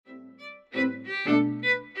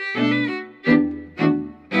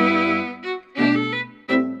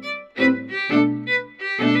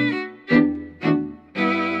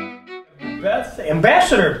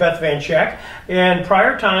Ambassador Beth Van Schaack, in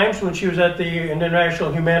prior times when she was at the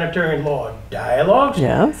International Humanitarian Law Dialogues.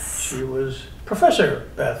 Yes. She was Professor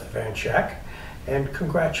Beth Van Schaack, and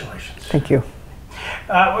congratulations. Thank you.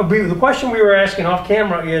 The question we were asking off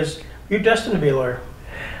camera is, you're destined to be a lawyer.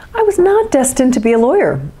 I was not destined to be a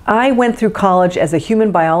lawyer. I went through college as a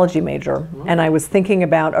human biology major, and I was thinking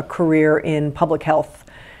about a career in public health.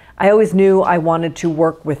 I always knew I wanted to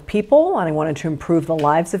work with people and I wanted to improve the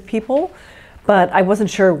lives of people, but I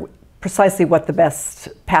wasn't sure precisely what the best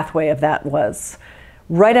pathway of that was.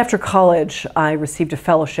 Right after college, I received a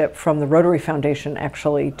fellowship from the Rotary Foundation,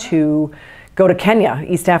 actually, to go to Kenya,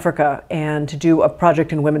 East Africa, and to do a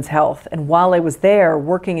project in women's health. And while I was there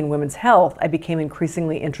working in women's health, I became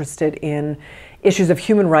increasingly interested in issues of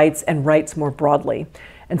human rights and rights more broadly.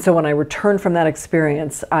 And so when I returned from that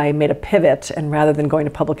experience, I made a pivot, and rather than going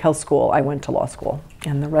to public health school, I went to law school.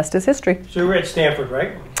 And the rest is history. So you were at Stanford,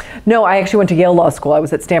 right? No, I actually went to Yale Law School. I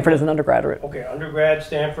was at Stanford as an undergraduate. Okay, undergrad,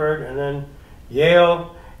 Stanford, and then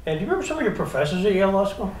Yale. And do you remember some of your professors at Yale Law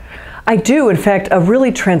School? I do. In fact, a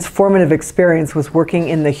really transformative experience was working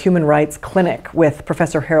in the Human Rights Clinic with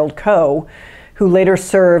Professor Harold Koh, who later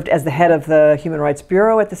served as the head of the Human Rights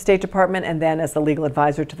Bureau at the State Department and then as the legal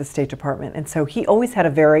advisor to the State Department. And so he always had a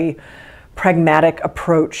very pragmatic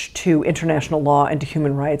approach to international law and to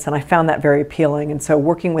human rights, and I found that very appealing. And so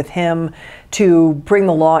working with him to bring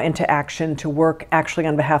the law into action, to work actually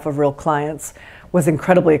on behalf of real clients, was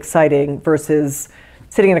incredibly exciting versus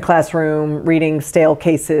sitting in a classroom, reading stale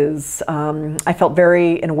cases. I felt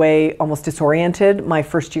very, in a way, almost disoriented my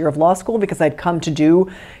first year of law school because I'd come to do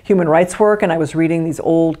human rights work and I was reading these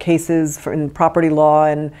old cases in property law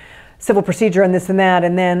and civil procedure and this and that.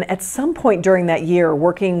 And then at some point during that year,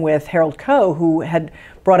 working with Harold Koh, who had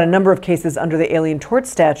brought a number of cases under the Alien Tort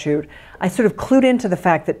Statute, I sort of clued into the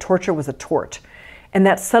fact that torture was a tort. And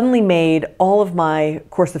that suddenly made all of my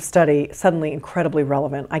course of study suddenly incredibly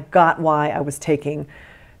relevant. I got why I was taking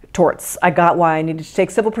torts. I got why I needed to take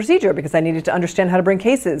civil procedure because I needed to understand how to bring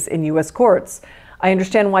cases in US courts. I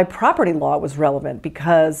understand why property law was relevant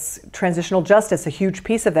because transitional justice, a huge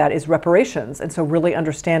piece of that is reparations. And so really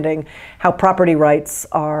understanding how property rights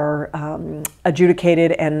are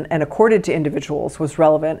adjudicated and accorded to individuals was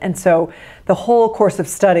relevant. And so the whole course of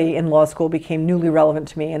study in law school became newly relevant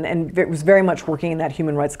to me. And it was very much working in that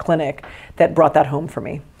human rights clinic that brought that home for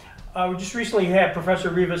me. We just recently had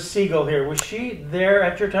Professor Reva Siegel here. Was she there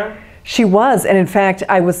at your time? She was, and in fact,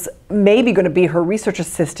 I was maybe going to be her research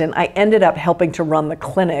assistant. I ended up helping to run the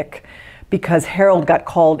clinic because Harold got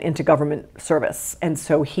called into government service, and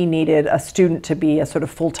so he needed a student to be a sort of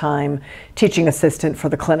full-time teaching assistant for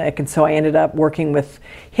the clinic, and so I ended up working with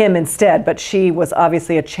him instead. But she was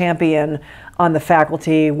obviously a champion on the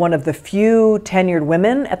faculty, one of the few tenured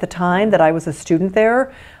women at the time that I was a student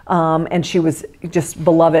there. And she was just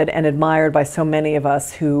beloved and admired by so many of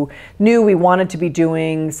us who knew we wanted to be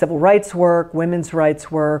doing civil rights work, women's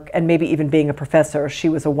rights work, and maybe even being a professor. She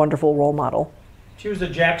was a wonderful role model. She was a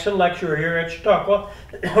Jackson lecturer here at Chautauqua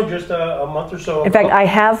just a month or so ago. In fact, I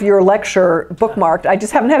have your lecture bookmarked. I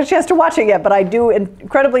just haven't had a chance to watch it yet, but I do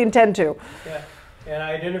incredibly intend to. Yeah, and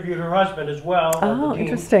I had interviewed her husband as well. Oh,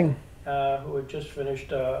 interesting. Who had just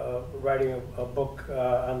finished writing a book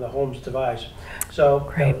on the Holmes device.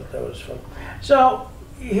 So that was fun. So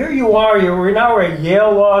here you are, we're now at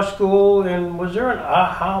Yale Law School, and was there an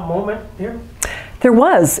aha moment here? There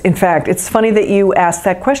was, in fact. It's funny that you asked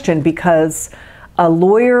that question because a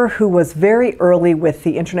lawyer who was very early with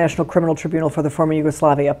the International Criminal Tribunal for the former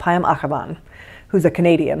Yugoslavia, Payam Akhavan, who's a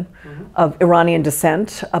Canadian of Iranian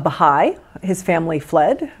descent, a Baha'i. His family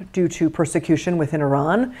fled due to persecution within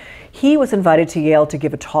Iran. He was invited to Yale to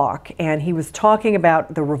give a talk, and he was talking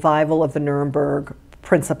about the revival of the Nuremberg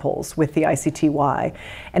principles with the ICTY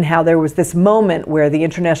and how there was this moment where the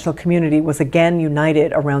international community was again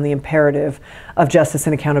united around the imperative of justice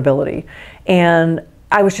and accountability. And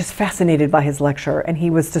I was just fascinated by his lecture, and he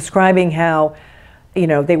was describing how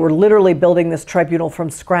they were literally building this tribunal from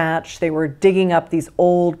scratch. They were digging up these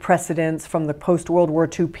old precedents from the post-World War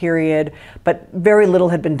II period, but very little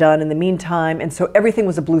had been done in the meantime, and so everything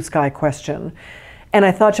was a blue sky question. And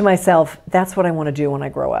I thought to myself, that's what I want to do when I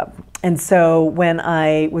grow up. And so when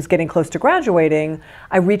I was getting close to graduating,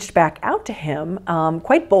 I reached back out to him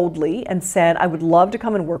quite boldly and said, I would love to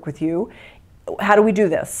come and work with you. How do we do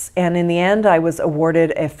this? And in the end, I was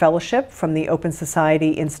awarded a fellowship from the Open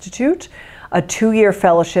Society Institute a 2-year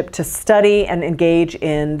fellowship to study and engage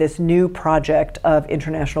in this new project of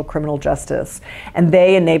international criminal justice. And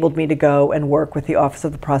they enabled me to go and work with the Office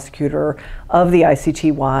of the Prosecutor of the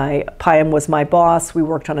ICTY. Payam was my boss. We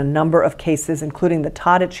worked on a number of cases, including the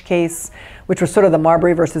Tadic case, which was sort of the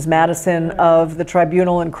Marbury versus Madison of the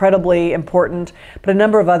tribunal, incredibly important, but a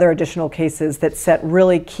number of other additional cases that set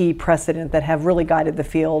really key precedent that have really guided the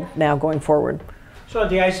field now going forward. So at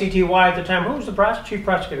the ICTY at the time, who was the chief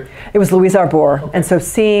prosecutor? It was Louise Arbour. Okay. And so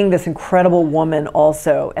seeing this incredible woman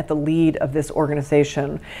also at the lead of this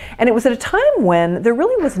organization. And it was at a time when there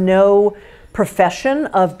really was no profession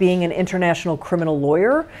of being an international criminal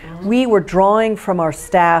lawyer. We were drawing from our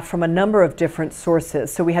staff from a number of different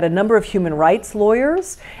sources. So we had a number of human rights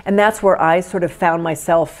lawyers, and that's where I sort of found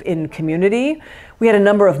myself in community. We had a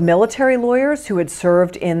number of military lawyers who had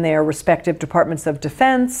served in their respective departments of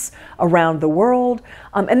defense around the world.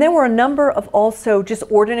 And there were a number of also just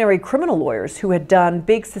ordinary criminal lawyers who had done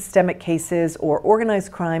big systemic cases or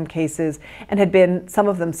organized crime cases and had been, some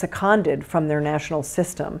of them, seconded from their national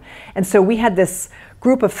system. And so we had this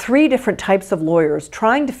group of 3 different types of lawyers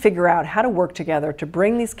trying to figure out how to work together to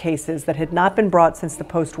bring these cases that had not been brought since the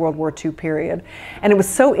post-World War II period. And it was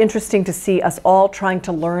so interesting to see us all trying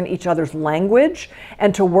to learn each other's language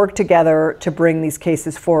and to work together to bring these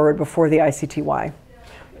cases forward before the ICTY.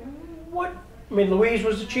 I mean, Louise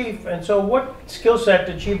was the chief, and so what skill set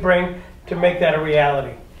did she bring to make that a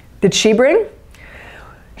reality? Did she bring?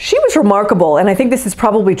 She was remarkable, and I think this is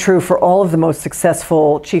probably true for all of the most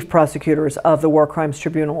successful chief prosecutors of the war crimes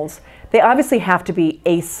tribunals. They obviously have to be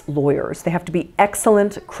ace lawyers. They have to be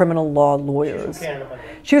excellent criminal law lawyers. She's from Canada.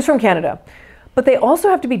 She was from Canada. But they also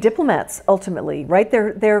have to be diplomats, ultimately, right?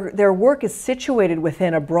 Their work is situated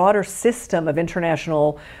within a broader system of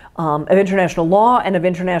international law and of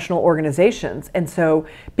international organizations. And so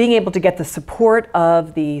being able to get the support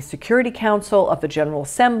of the Security Council, of the General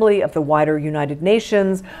Assembly, of the wider United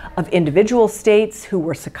Nations, of individual states who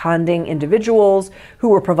were seconding individuals, who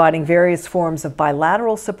were providing various forms of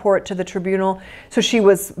bilateral support to the tribunal. So she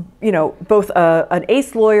was, you know, both an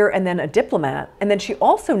ace lawyer and then a diplomat. And then she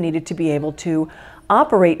also needed to be able to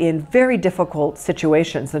operate in very difficult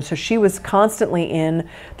situations. And so she was constantly in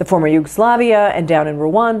the former Yugoslavia and down in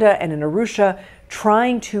Rwanda and in Arusha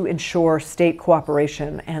trying to ensure state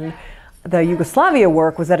cooperation. And the Yugoslavia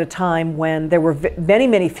work was at a time when there were many,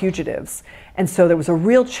 many fugitives. And so there was a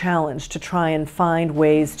real challenge to try and find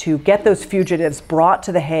ways to get those fugitives brought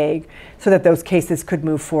to The Hague so that those cases could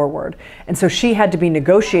move forward. And so she had to be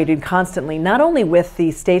negotiated constantly, not only with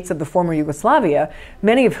the states of the former Yugoslavia,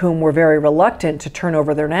 many of whom were very reluctant to turn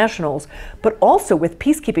over their nationals, but also with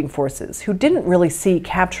peacekeeping forces who didn't really see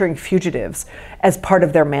capturing fugitives as part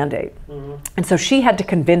of their mandate. And so she had to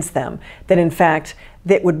convince them that, in fact,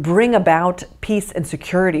 that would bring about peace and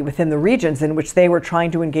security within the regions in which they were trying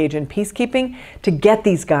to engage in peacekeeping, to get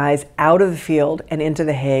these guys out of the field and into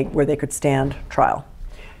The Hague where they could stand trial.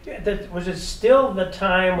 Was it still the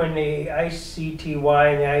time when the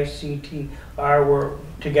ICTY and the ICTR were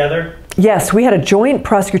together? Yes, we had a joint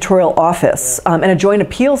prosecutorial office and a joint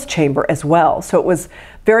appeals chamber as well. So it was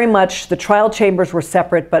very much, the trial chambers were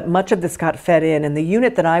separate, but much of this got fed in. And the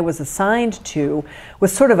unit that I was assigned to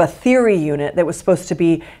was sort of a theory unit that was supposed to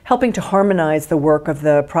be helping to harmonize the work of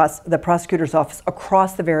the prosecutor's office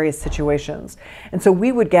across the various situations. And so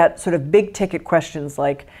we would get sort of big ticket questions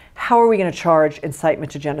like, how are we going to charge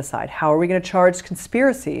incitement to genocide? How are we going to charge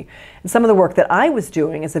conspiracy? And some of the work that I was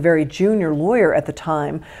doing as a very junior lawyer at the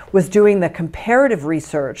time was doing the comparative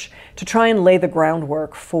research to try and lay the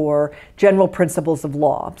groundwork for general principles of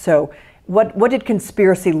law. So what did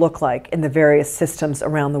conspiracy look like in the various systems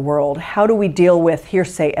around the world? How do we deal with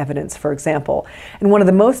hearsay evidence, for example? And one of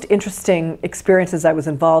the most interesting experiences I was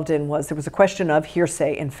involved in was there was a question of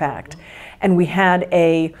hearsay, in fact. And we had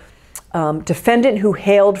a defendant who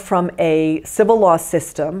hailed from a civil law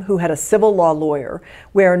system, who had a civil law lawyer,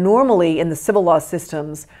 where normally in the civil law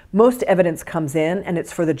systems, most evidence comes in and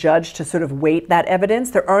it's for the judge to sort of weight that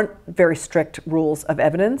evidence. There aren't very strict rules of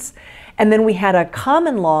evidence. And then we had a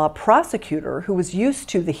common law prosecutor who was used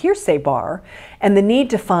to the hearsay bar and the need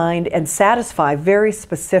to find and satisfy very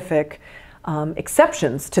specific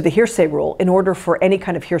exceptions to the hearsay rule in order for any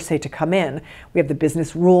kind of hearsay to come in. We have the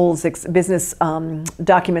business rules, business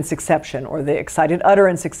documents exception, or the excited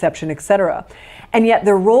utterance exception, etc. And yet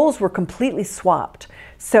their roles were completely swapped.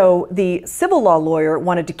 So the civil law lawyer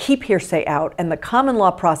wanted to keep hearsay out and the common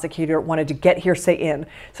law prosecutor wanted to get hearsay in.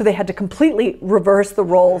 So they had to completely reverse the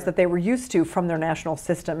roles that they were used to from their national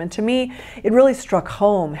system. And to me, it really struck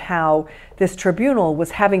home how this tribunal was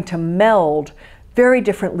having to meld very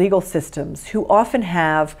different legal systems who often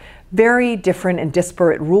have very different and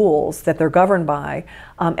disparate rules that they're governed by,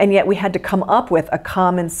 and yet we had to come up with a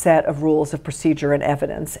common set of rules of procedure and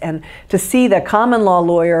evidence. And to see the common law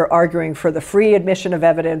lawyer arguing for the free admission of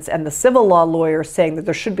evidence and the civil law lawyer saying that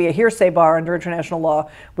there should be a hearsay bar under international law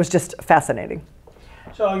was just fascinating.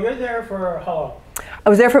 So you're there for how long? I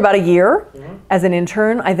was there for about a year as an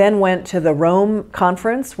intern. I then went to the Rome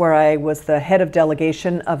conference where I was the head of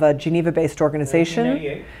delegation of a Geneva-based organization.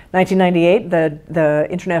 1998, the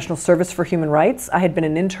International Service for Human Rights. I had been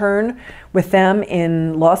an intern with them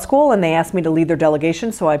in law school and they asked me to lead their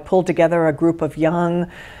delegation, so I pulled together a group of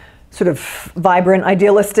young, sort of vibrant,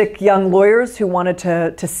 idealistic young lawyers who wanted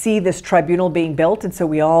to see this tribunal being built, and so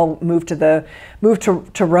we all moved to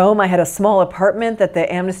Rome. I had a small apartment that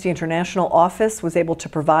the Amnesty International office was able to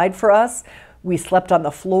provide for us. We slept on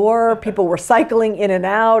the floor. People were cycling in and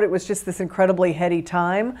out. It was just this incredibly heady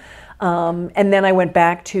time. And then I went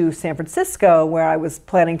back to San Francisco where I was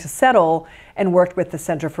planning to settle and worked with the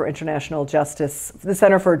Center for International Justice, the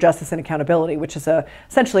Center for Justice and Accountability, which is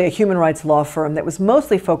essentially a human rights law firm that was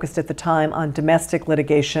mostly focused at the time on domestic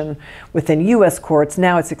litigation within U.S. courts.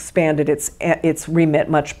 Now it's expanded its remit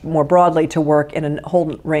much more broadly to work in a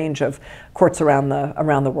whole range of courts around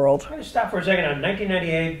the world. I'm going to stop for a second on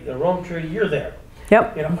 1998, the Rome Treaty. You're there.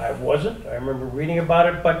 Yep. You know, I wasn't. I remember reading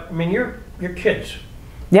about it, but I mean, you're kids.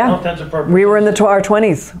 Yeah. All intents and purposes. We were in our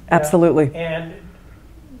 20s. Absolutely. Yeah. And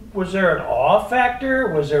was there an awe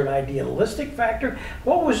factor? Was there an idealistic factor?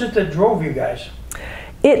 What was it that drove you guys?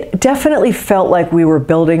 It definitely felt like we were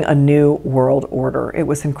building a new world order. It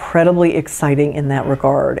was incredibly exciting in that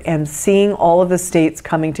regard. And seeing all of the states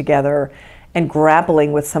coming together and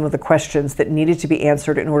grappling with some of the questions that needed to be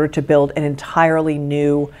answered in order to build an entirely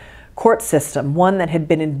new court system, one that had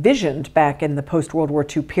been envisioned back in the post-World War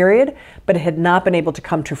II period, but it had not been able to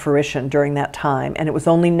come to fruition during that time. And it was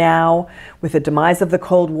only now, with the demise of the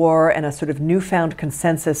Cold War and a sort of newfound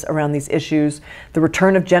consensus around these issues, the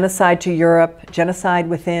return of genocide to Europe, genocide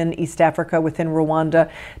within East Africa, within Rwanda,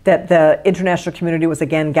 that the international community was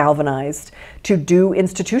again galvanized to do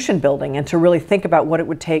institution building and to really think about what it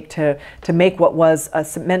would take to make what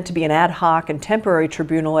was meant to be an ad hoc and temporary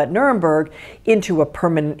tribunal at Nuremberg into a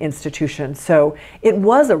permanent institution. So it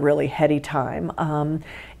was a really heady time.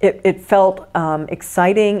 It felt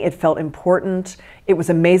exciting, it felt important. It was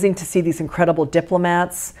amazing to see these incredible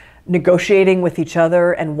diplomats negotiating with each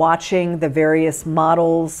other and watching the various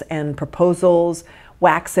models and proposals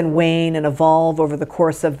wax and wane and evolve over the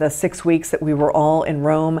course of the 6 weeks that we were all in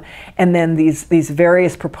Rome. And then these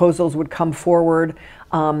various proposals would come forward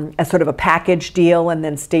as sort of a package deal, and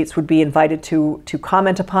then states would be invited to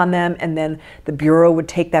comment upon them, and then the Bureau would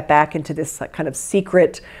take that back into this kind of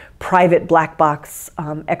secret, private black box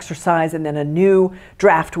exercise, and then a new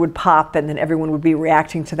draft would pop, and then everyone would be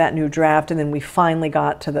reacting to that new draft, and then we finally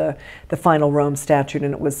got to the final Rome Statute,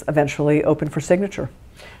 and it was eventually open for signature.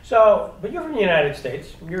 So, but you're from the United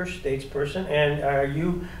States, you're a statesperson, and are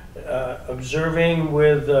you observing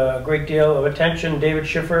with a great deal of attention David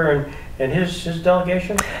Schiffer and his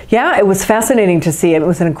delegation? Yeah, it was fascinating to see. It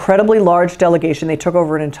was an incredibly large delegation. They took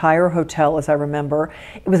over an entire hotel, as I remember.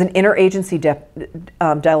 It was an interagency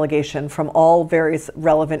delegation from all various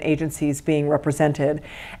relevant agencies being represented.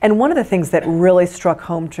 And one of the things that really struck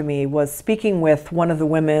home to me was speaking with one of the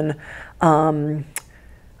women, what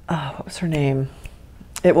was her name?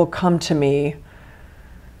 It will come to me.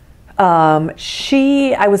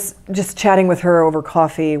 I was just chatting with her over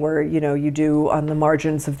coffee, where, you know, you do on the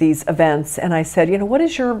margins of these events, and I said, you know, what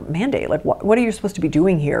is your mandate? Like, what are you supposed to be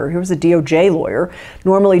doing here? Here was a DOJ lawyer,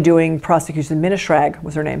 normally doing prosecutions, Minna Schrag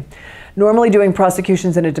was her name, normally doing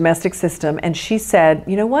prosecutions in a domestic system, and she said,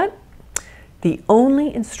 you know what? The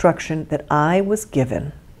only instruction that I was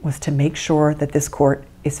given was to make sure that this court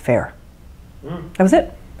is fair. That was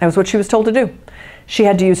it. That was what she was told to do. She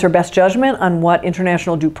had to use her best judgment on what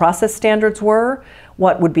international due process standards were,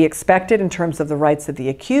 what would be expected in terms of the rights of the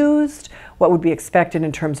accused, what would be expected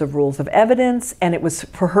in terms of rules of evidence, and it was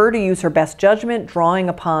for her to use her best judgment, drawing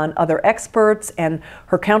upon other experts and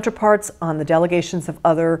her counterparts on the delegations of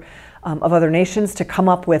other nations to come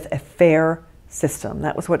up with a fair system.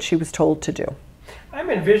 That was what she was told to do. I'm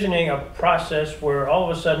envisioning a process where all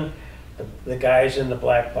of a sudden the guys in the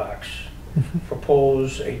black box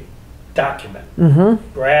propose a document,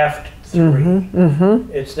 draft 3.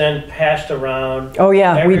 It's then passed around. Oh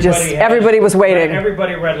yeah, everybody was waiting.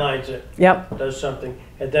 Everybody redlines it. Yep. Does something,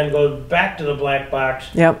 and then goes back to the black box.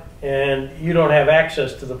 Yep. And you don't have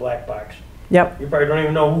access to the black box. Yep. You probably don't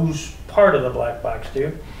even know who's part of the black box, do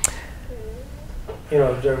you? You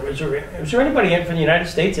know, is there anybody in from the United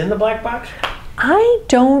States in the black box? I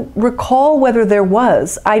don't recall whether there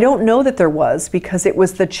was. I don't know that there was, because it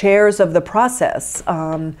was the chairs of the process.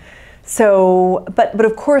 But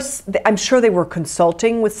of course, I'm sure they were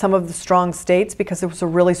consulting with some of the strong states, because there was a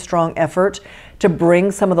really strong effort to bring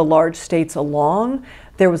some of the large states along.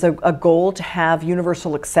 There was a goal to have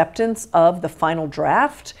universal acceptance of the final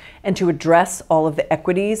draft and to address all of the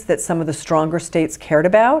equities that some of the stronger states cared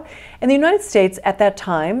about. And the United States at that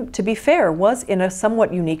time, to be fair, was in a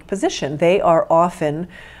somewhat unique position. They are often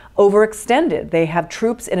overextended. They have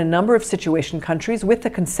troops in a number of situation countries with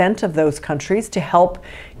the consent of those countries to help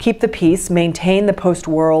keep the peace, maintain the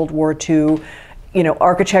post-World War II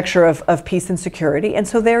architecture of peace and security. And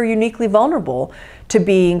so they're uniquely vulnerable to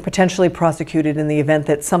being potentially prosecuted in the event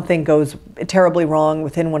that something goes terribly wrong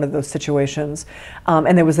within one of those situations.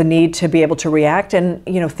 And there was a need to be able to react, and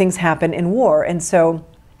things happen in war. And so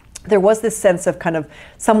there was this sense of kind of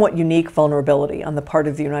somewhat unique vulnerability on the part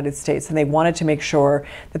of the United States, and they wanted to make sure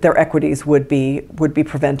that their equities would be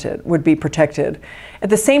protected. At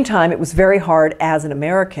the same time, it was very hard as an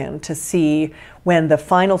American to see, when the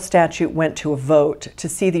final statute went to a vote, to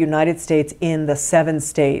see the United States in the 7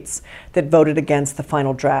 states that voted against the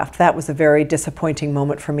final draft. That was a very disappointing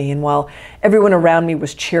moment for me. And while everyone around me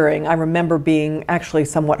was cheering, I remember being actually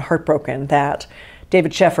somewhat heartbroken that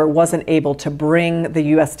David Sheffer wasn't able to bring the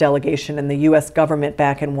U.S. delegation and the U.S. government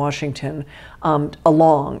back in Washington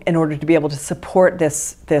along in order to be able to support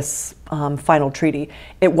this final treaty.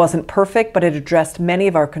 It wasn't perfect, but it addressed many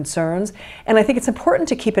of our concerns. And I think it's important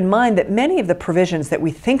to keep in mind that many of the provisions that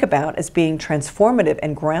we think about as being transformative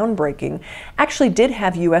and groundbreaking actually did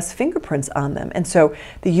have U.S. fingerprints on them. And so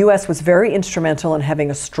the U.S. was very instrumental in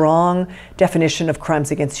having a strong definition of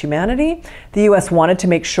crimes against humanity. The U.S. wanted to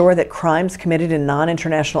make sure that crimes committed in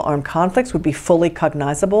non-international armed conflicts would be fully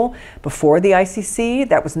cognizable before the ICC.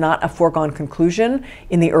 That was not a foregone conclusion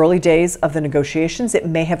in the early days of the negotiations. It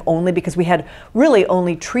may have only, because we had really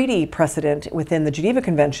only treaty precedent within the Geneva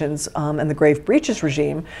Conventions and the grave breaches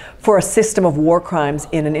regime for a system of war crimes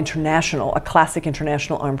in a classic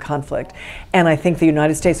international armed conflict. And I think the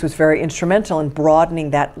United States was very instrumental in broadening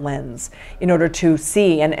that lens in order to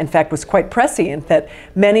see, and in fact was quite prescient, that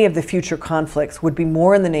many of the future conflicts would be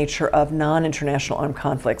more in the nature of non-international armed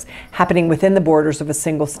conflicts happening within the borders of a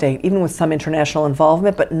single state, even with some international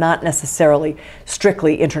involvement, but not necessarily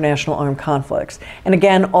strictly international armed conflicts. And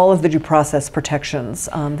again, all of the due process protections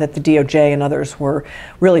that the DOJ and others were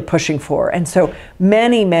really pushing for. And so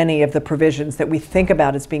many of the provisions that we think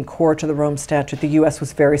about as being core to the Rome Statute, the U.S.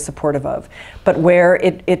 was very supportive of. But where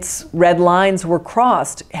its red lines were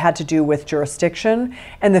crossed had to do with jurisdiction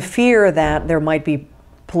and the fear that there might be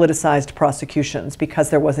politicized prosecutions, because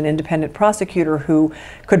there was an independent prosecutor who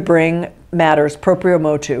could bring matters proprio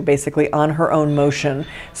motu, basically on her own motion,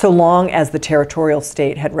 so long as the territorial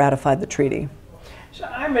state had ratified the treaty. So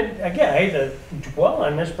again, I hate to dwell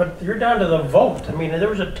on this, but you're down to the vote. I mean, there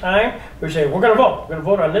was a time we were saying, we're going to vote. We're going to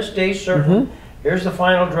vote on this day certain. Here's the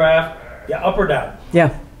final draft. Yeah, up or down.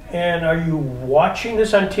 Yeah. And are you watching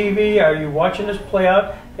this on TV? Are you watching this play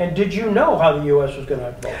out? And did you know how the U.S. was going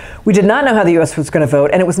to vote? We did not know how the U.S. was going to vote,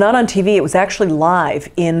 and it was not on TV. It was actually live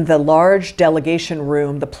in the large delegation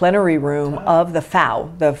room, the plenary room of the FAO,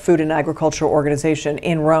 the Food and Agriculture Organization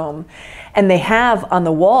in Rome. And they have on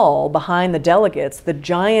the wall behind the delegates the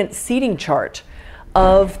giant seating chart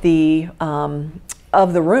of the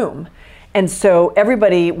room. And so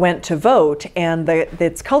everybody went to vote, and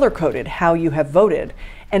it's color-coded how you have voted.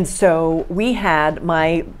 And so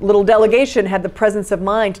my little delegation had the presence of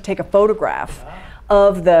mind to take a photograph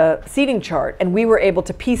of the seating chart, and we were able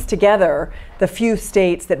to piece together the few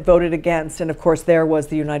states that voted against. And of course there was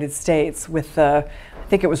the United States with I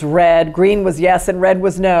think it was red, green was yes and red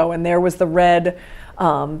was no, and there was the red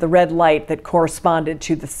light that corresponded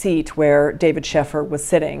to the seat where David Sheffer was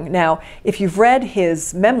sitting. Now, if you've read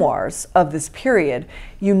his memoirs of this period,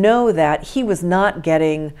 you know that he was not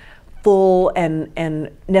getting full and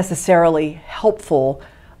necessarily helpful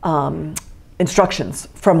instructions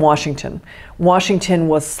from Washington. Washington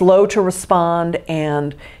was slow to respond,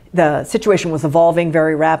 and the situation was evolving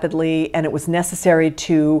very rapidly, and it was necessary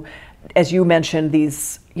to, as you mentioned,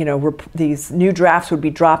 these new drafts would be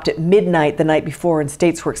dropped at midnight the night before, and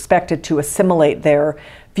states were expected to assimilate their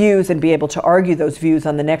views and be able to argue those views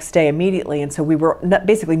on the next day immediately. And so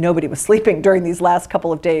basically nobody was sleeping during these last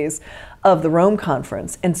couple of days of the Rome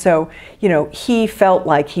conference. And so, he felt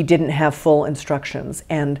like he didn't have full instructions,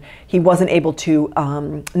 and he wasn't able to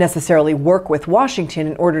necessarily work with Washington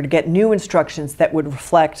in order to get new instructions that would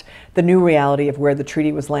reflect the new reality of where the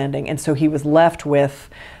treaty was landing. And so he was left with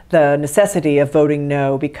the necessity of voting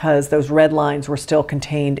no, because those red lines were still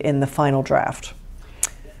contained in the final draft.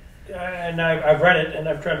 and I've read it and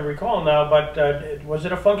I've tried to recall now, but was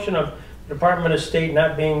it a function of the Department of State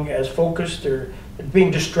not being as focused or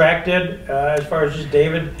being distracted as far as just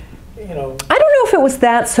David, you know? I don't know if it was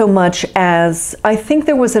that so much as I think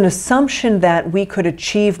there was an assumption that we could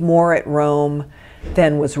achieve more at Rome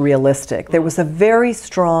than was realistic. There was a very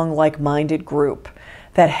strong, like-minded group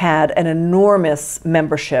that had an enormous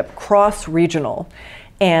membership, cross-regional.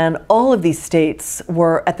 And all of these states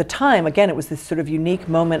were, at the time, again, it was this sort of unique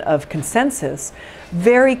moment of consensus,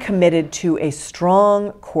 very committed to a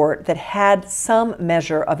strong court that had some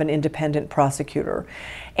measure of an independent prosecutor.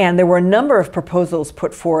 And there were a number of proposals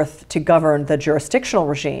put forth to govern the jurisdictional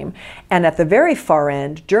regime. And at the very far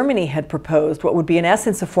end, Germany had proposed what would be, in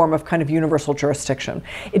essence, a form of kind of universal jurisdiction.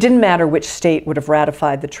 It didn't matter which state would have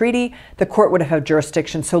ratified the treaty, the court would have had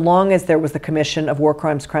jurisdiction so long as there was the commission of war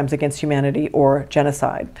crimes, crimes against humanity, or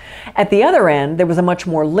genocide. At the other end, there was a much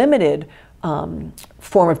more limited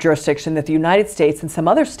form of jurisdiction that the United States and some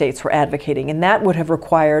other states were advocating, and that would have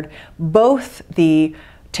required both the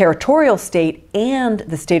territorial state and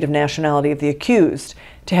the state of nationality of the accused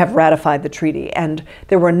to have ratified the treaty. And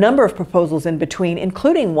there were a number of proposals in between,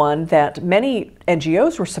 including one that many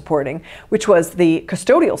NGOs were supporting, which was the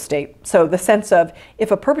custodial state. So the sense of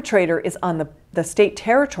if a perpetrator is on the state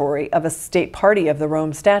territory of a state party of the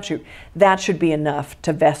Rome Statute, that should be enough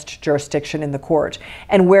to vest jurisdiction in the court.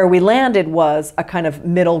 And where we landed was a kind of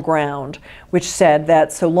middle ground, which said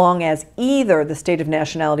that so long as either the state of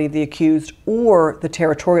nationality of the accused or the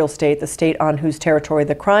territorial state, the state on whose territory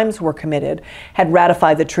the crimes were committed, had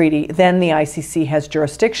ratified the treaty, then the ICC has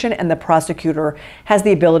jurisdiction and the prosecutor has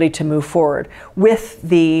the ability to move forward with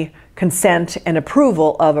the consent and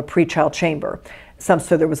approval of a pretrial chamber. So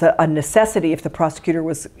there was a necessity if the prosecutor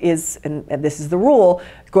is, and this is the rule,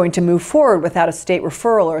 going to move forward without a state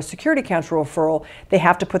referral or a Security Council referral, they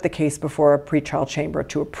have to put the case before a pretrial chamber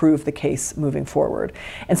to approve the case moving forward.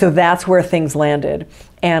 And so that's where things landed.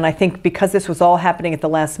 And I think because this was all happening at the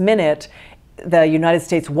last minute, the United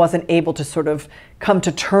States wasn't able to sort of come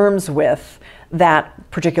to terms with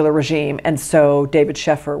that particular regime. And so David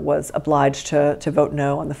Scheffer was obliged to vote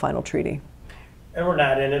no on the final treaty. And we're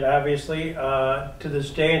not in it, obviously. To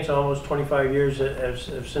this day, it's almost 25 years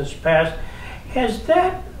have since passed. Has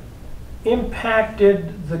that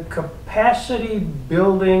impacted the capacity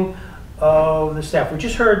building of the staff? We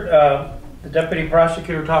just heard the deputy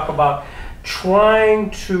prosecutor talk about trying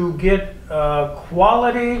to get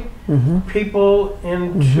quality people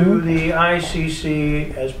into the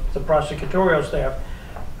ICC as the prosecutorial staff.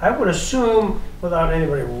 I would assume, without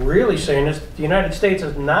anybody really saying this, the United States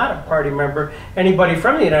is not a party member. Anybody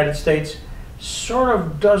from the United States sort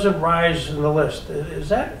of doesn't rise in the list. Is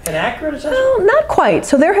that an accurate assessment? Well, not quite.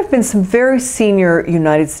 So there have been some very senior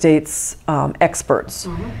United States experts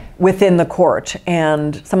within the court,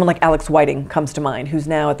 and someone like Alex Whiting comes to mind, who's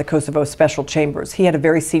now at the Kosovo Special Chambers. He had a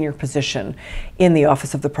very senior position in the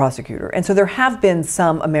Office of the Prosecutor. And so there have been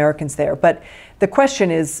some Americans there, but the question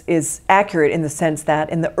is accurate in the sense that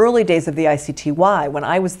in the early days of the ICTY, when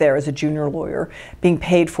I was there as a junior lawyer, being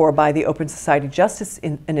paid for by the Open Society Justice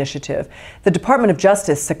Initiative, the Department of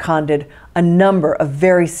Justice seconded a number of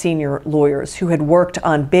very senior lawyers who had worked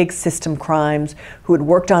on big system crimes, who had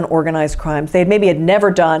worked on organized crimes. They had never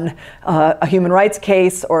done a human rights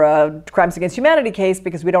case or a crimes against humanity case,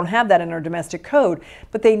 because we don't have that in our domestic code,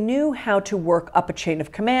 but they knew how to work up a chain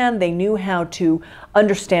of command. They knew how to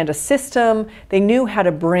understand a system. They knew how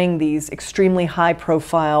to bring these extremely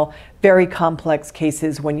high-profile, very complex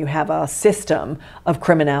cases when you have a system of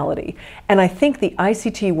criminality. And I think the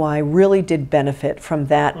ICTY really did benefit from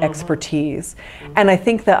that expertise. And I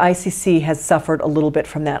think the ICC has suffered a little bit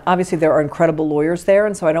from that. Obviously, there are incredible lawyers there,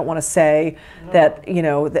 and so I don't want to say that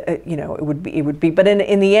it would be. But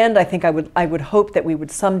in the end, I think I would hope that we would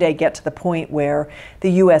someday get to the point where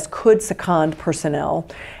the U.S. could second personnel.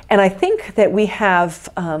 And I think that we have.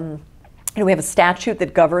 We have a statute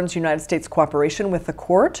that governs United States cooperation with the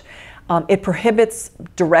court. It prohibits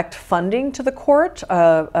direct funding to the court,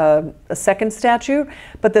 a second statute,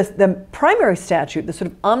 but the primary statute, the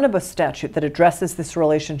sort of omnibus statute that addresses this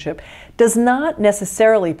relationship, does not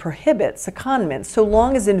necessarily prohibit secondment so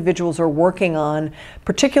long as individuals are working on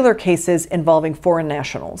particular cases involving foreign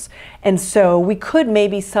nationals. And so we could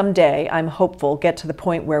maybe someday, I'm hopeful, get to the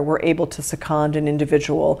point where we're able to second an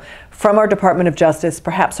individual from our Department of Justice,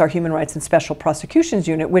 perhaps our Human Rights and Special Prosecutions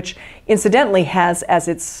Unit, which incidentally has as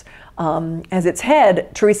its as its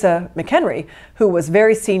head, Teresa McHenry, who was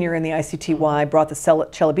very senior in the ICTY, brought the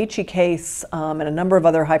Celibici case and a number of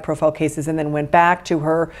other high-profile cases, and then went back to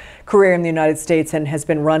her career in the United States and has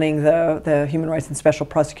been running the Human Rights and Special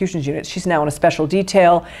Prosecutions Unit. She's now in a special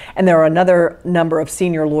detail, and there are another number of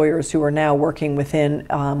senior lawyers who are now working within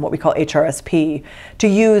what we call HRSP to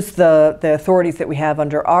use the authorities that we have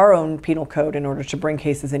under our own penal code in order to bring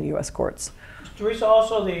cases in U.S. courts. Teresa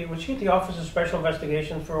also, was she at the Office of Special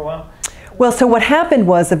Investigations for a while? Well, so what happened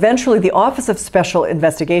was eventually the Office of Special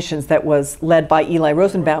Investigations that was led by Eli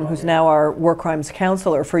Rosenbaum, who's now our war crimes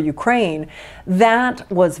counselor for Ukraine, that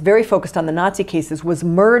was very focused on the Nazi cases, was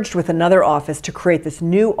merged with another office to create this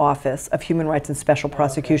new Office of Human Rights and Special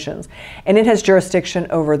Prosecutions. And it has jurisdiction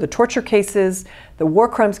over the torture cases, the war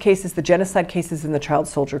crimes cases, the genocide cases, and the child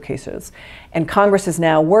soldier cases. And Congress is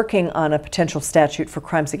now working on a potential statute for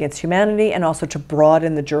crimes against humanity and also to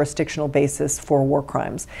broaden the jurisdictional basis for war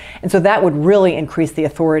crimes. And so that would really increase the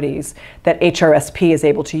authorities that HRSP is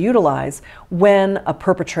able to utilize when a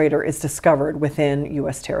perpetrator is discovered within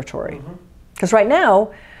U.S. territory. Because right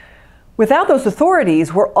now, without those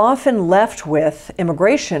authorities, we're often left with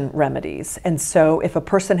immigration remedies. And so if a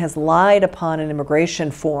person has lied upon an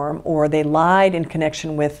immigration form or they lied in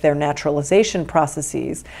connection with their naturalization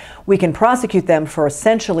processes, we can prosecute them for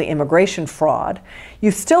essentially immigration fraud. You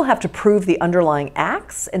still have to prove the underlying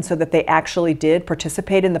acts, and so that they actually did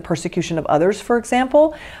participate in the persecution of others, for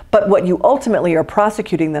example. But what you ultimately are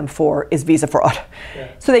prosecuting them for is visa fraud. Yeah.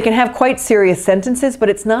 So they can have quite serious sentences, but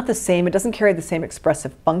it's not the same. It doesn't carry the same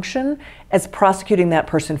expressive function as prosecuting that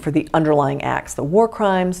person for the underlying acts, the war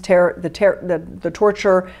crimes, the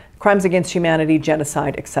torture, crimes against humanity,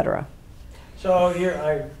 genocide, etc. So you're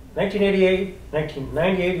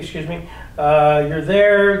 1998, excuse me. You're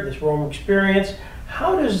there, this Rome experience.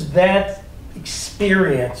 How does that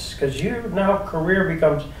experience, because your now career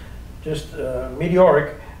becomes just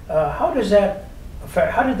meteoric, how did that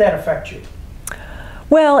affect you?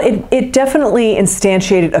 Well, it definitely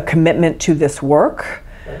instantiated a commitment to this work.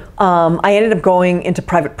 I ended up going into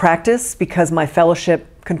private practice because my fellowship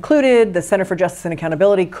concluded. The Center for Justice and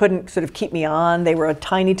Accountability couldn't sort of keep me on. They were a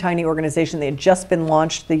tiny, tiny organization. They had just been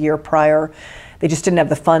launched the year prior. They just didn't have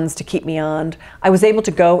the funds to keep me on. I was able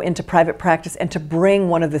to go into private practice and to bring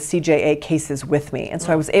one of the CJA cases with me. And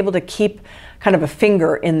so I was able to keep kind of a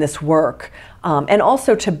finger in this work, and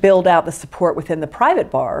also to build out the support within the private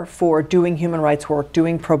bar for doing human rights work,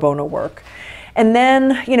 doing pro bono work. And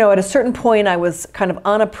then, you know, at a certain point, I was kind of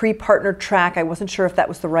on a pre-partnered track. I wasn't sure if that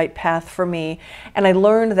was the right path for me. And I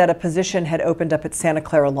learned that a position had opened up at Santa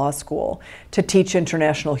Clara Law School to teach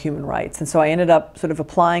international human rights. And so I ended up sort of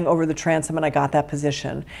applying over the transom, and I got that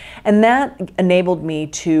position. And that enabled me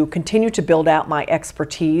to continue to build out my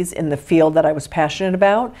expertise in the field that I was passionate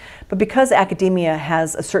about. But because academia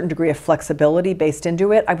has a certain degree of flexibility based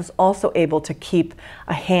into it, I was also able to keep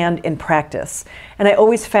a hand in practice. And I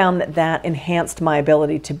always found that that enhanced my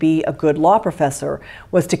ability to be a good law professor,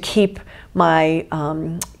 was to keep my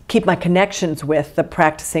connections with the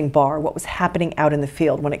practicing bar, what was happening out in the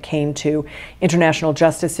field when it came to international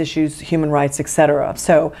justice issues, human rights, etc.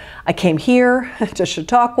 So I came here to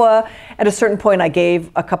Chautauqua. At a certain point, I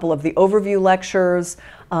gave a couple of the overview lectures.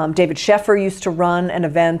 David Sheffer used to run an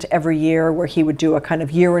event every year where he would do a kind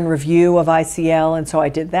of year in review of ICL, and so I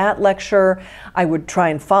did that lecture. I would try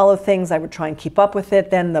and follow things. I would try and keep up with it.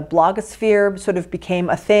 Then the blogosphere sort of became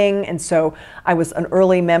a thing, and so I was an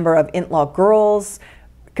early member of IntLaw Girls,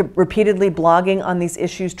 repeatedly blogging on these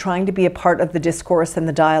issues, trying to be a part of the discourse and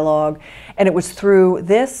the dialogue. And it was through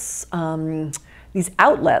this these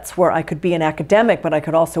outlets where I could be an academic, but I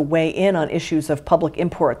could also weigh in on issues of public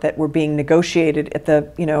import that were being negotiated at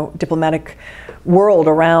the diplomatic world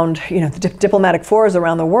around, the diplomatic fora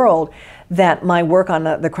around the world, that my work on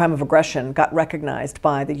the crime of aggression got recognized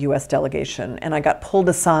by the U.S. delegation. And I got pulled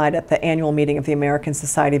aside at the annual meeting of the American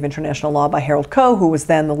Society of International Law by Harold Coe, who was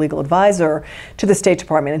then the legal advisor to the State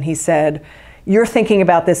Department. And he said, "You're thinking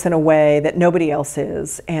about this in a way that nobody else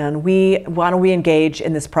is, and why don't we engage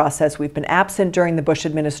in this process? We've been absent during the Bush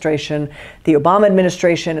administration. The Obama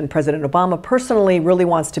administration and President Obama personally really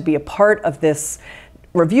wants to be a part of this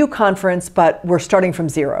review conference, but we're starting from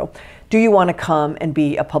zero. Do you want to come and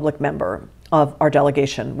be a public member of our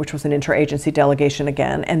delegation," which was an interagency delegation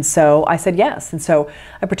again. And so I said yes. And so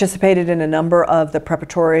I participated in a number of the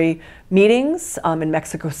preparatory meetings in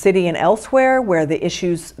Mexico City and elsewhere where the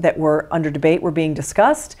issues that were under debate were being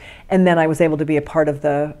discussed. And then I was able to be a part of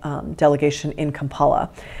the delegation in Kampala.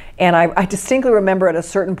 And I distinctly remember at a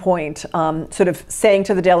certain point sort of saying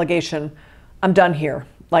to the delegation, "I'm done here.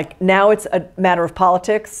 Like, now it's a matter of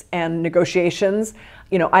politics and negotiations.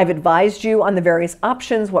 I've advised you on the various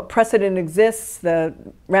options, what precedent exists, the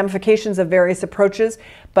ramifications of various approaches,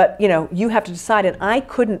 but you have to decide. And I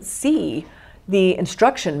couldn't see the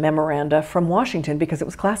instruction memoranda from Washington because it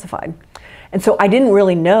was classified. And so I didn't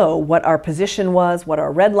really know what our position was, what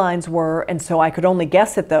our red lines were, and so I could only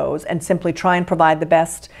guess at those and simply try and provide the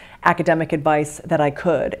best academic advice that I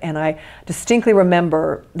could. And I distinctly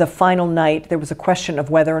remember the final night, there was a question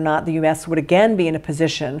of whether or not the U.S. would again be in a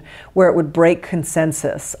position where it would break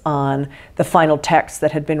consensus on the final text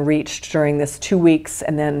that had been reached during this 2 weeks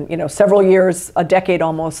and then, several years, a decade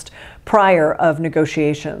almost prior of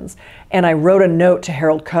negotiations. And I wrote a note to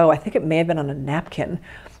Harold Koh, I think it may have been on a napkin,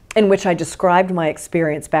 in which I described my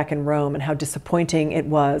experience back in Rome and how disappointing it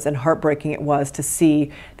was and heartbreaking it was to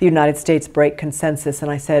see the United States break consensus.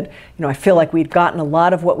 And I said, I feel like we'd gotten a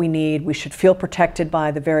lot of what we need. We should feel protected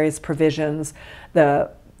by the various provisions.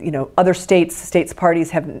 Other states parties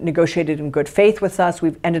have negotiated in good faith with us.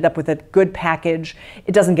 We've ended up with a good package.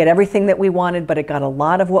 It doesn't get everything that we wanted, but it got a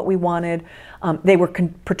lot of what we wanted. They were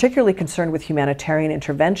particularly concerned with humanitarian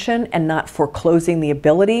intervention and not foreclosing the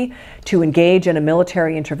ability to engage in a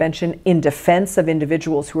military intervention in defense of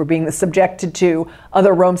individuals who were being subjected to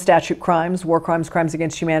other Rome Statute crimes, war crimes, crimes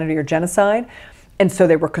against humanity, or genocide. And so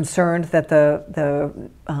they were concerned that the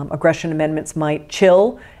aggression amendments might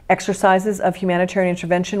chill exercises of humanitarian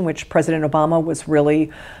intervention, which President Obama was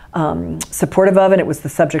really supportive of, and it was the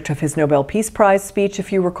subject of his Nobel Peace Prize speech,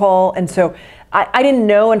 if you recall. And so I didn't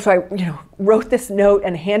know, and so I wrote this note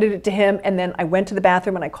and handed it to him, and then I went to the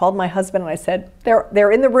bathroom and I called my husband and I said,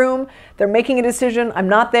 they're in the room, they're making a decision, I'm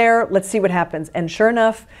not there, let's see what happens. And sure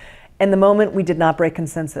enough, in the moment, we did not break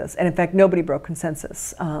consensus. And in fact, nobody broke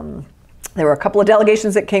consensus. There were a couple of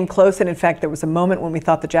delegations that came close, and in fact, there was a moment when we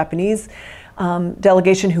thought the Japanese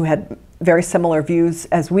delegation, who had very similar views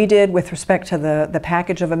as we did with respect to the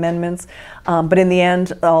package of amendments, but in the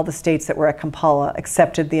end, all the states that were at Kampala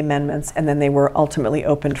accepted the amendments, and then they were ultimately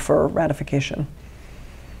opened for ratification.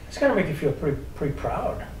 It's going to make you feel pretty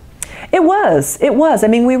proud. It was. I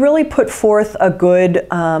mean, we really put forth a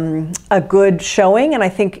good showing, and I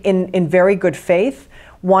think in very good faith,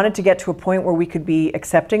 wanted to get to a point where we could be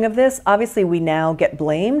accepting of this. Obviously, we now get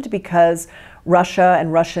blamed because Russia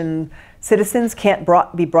and Russian citizens can't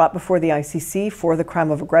be brought before the ICC for the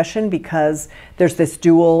crime of aggression because there's this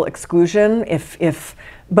dual exclusion. If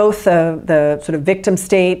both the sort of victim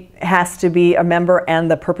state has to be a member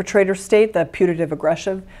and the perpetrator state, the putative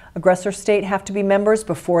aggressor state, have to be members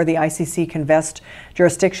before the ICC can vest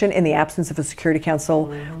jurisdiction in the absence of a Security Council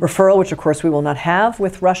referral, which of course we will not have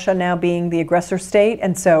with Russia now being the aggressor state.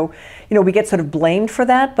 And so, we get sort of blamed for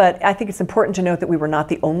that, but I think it's important to note that we were not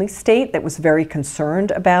the only state that was very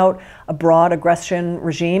concerned about a broad aggression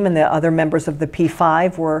regime, and the other members of the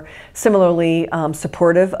P5 were similarly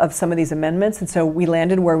supportive of some of these amendments. And so we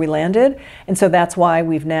landed where we landed. And so that's why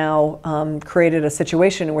we've now created a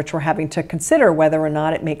situation in which we're having to consider whether or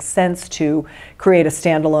not it makes sense to create a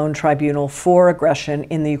standalone tribunal for aggression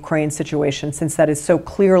in the Ukraine situation, since that is so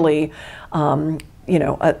clearly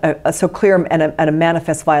so clear and a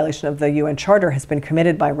manifest violation of the UN Charter has been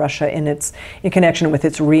committed by Russia in connection with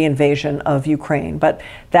its re-invasion of Ukraine. But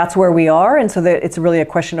that's where we are, and so it's really a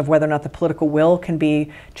question of whether or not the political will can be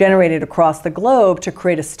generated across the globe to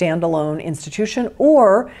create a standalone institution,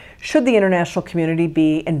 or should the international community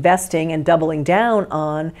be investing and doubling down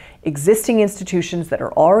on existing institutions that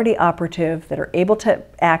are already operative, that are able to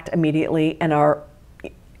act immediately, and are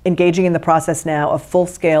engaging in the process now of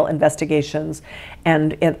full-scale investigations,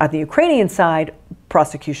 and at the Ukrainian side,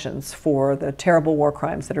 prosecutions for the terrible war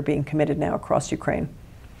crimes that are being committed now across Ukraine.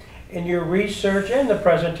 In your research and the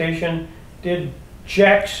presentation, did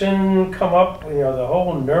Jackson come up, the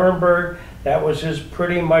whole Nuremberg, that was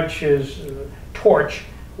pretty much his torch,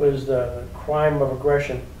 was the crime of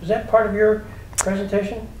aggression. Was that part of your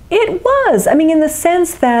presentation? It was. I mean, in the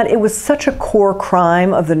sense that it was such a core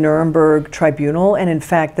crime of the Nuremberg Tribunal, and in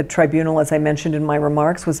fact, the tribunal, as I mentioned in my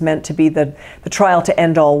remarks, was meant to be the trial to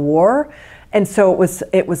end all war. And so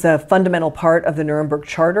it was a fundamental part of the Nuremberg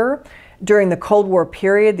Charter. During the Cold War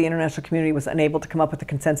period, the international community was unable to come up with a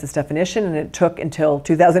consensus definition, and it took until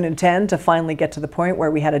 2010 to finally get to the point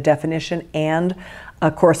where we had a definition and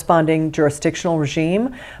a corresponding jurisdictional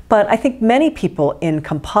regime. But I think many people in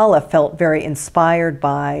Kampala felt very inspired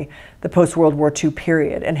by the post-World War II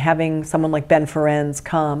period, and having someone like Ben Ferencz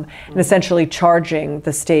come and essentially charging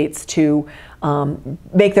the states to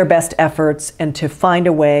make their best efforts and to find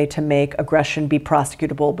a way to make aggression be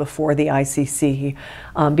prosecutable before the ICC,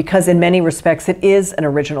 because in many respects it is an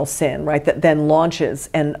original sin, right, that then launches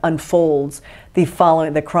and unfolds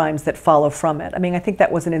the crimes that follow from it. I mean, I think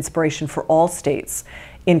that was an inspiration for all states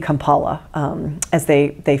in Kampala, as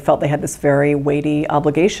they felt they had this very weighty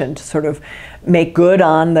obligation to sort of make good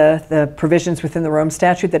on the provisions within the Rome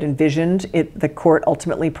Statute that envisioned the court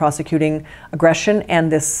ultimately prosecuting aggression,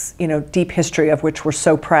 and this deep history of which we're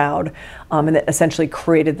so proud, and that essentially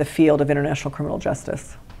created the field of international criminal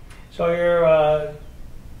justice. So you're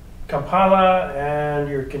Kampala, and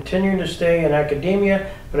you're continuing to stay in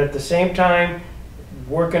academia, but at the same time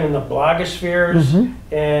working in the blogospheres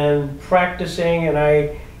and practicing, and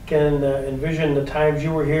I can envision the times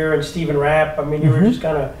you were here and Stephen Rapp. I mean, you were just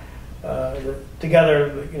kind of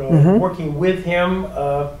together, working with him.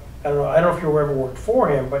 I don't know if you ever worked for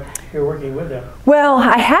him, but you're working with him. Well,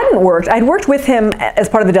 I hadn't worked. I'd worked with him as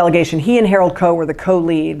part of the delegation. He and Harold Coe were the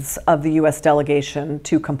co-leads of the U.S. delegation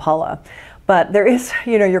to Kampala. But there is,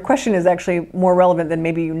 your question is actually more relevant than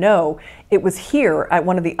maybe you know. It was here at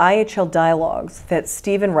one of the IHL dialogues that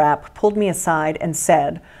Stephen Rapp pulled me aside and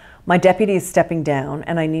said, "My deputy is stepping down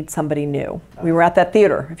and I need somebody new." We were at that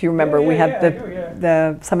theater, if you remember. We had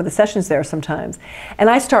some of the sessions there sometimes. And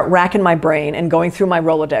I start racking my brain and going through my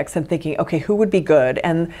Rolodex and thinking, okay, who would be good?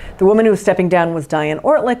 And the woman who was stepping down was Diane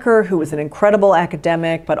Ortlicker, who was an incredible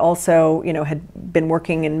academic, but also, had been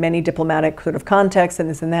working in many diplomatic sort of contexts and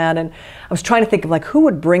this and that. And I was trying to think of who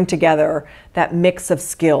would bring together that mix of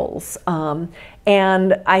skills.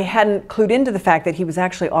 And I hadn't clued into the fact that he was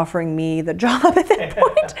actually offering me the job at that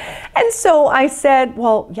point. And so I said,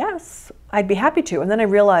 well, yes, I'd be happy to. And then I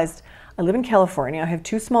realized I live in California. I have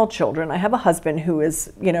 2 small children. I have a husband who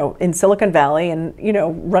is, in Silicon Valley and,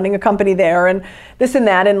 running a company there and this and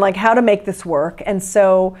that, and how to make this work. And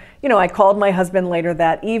so, I called my husband later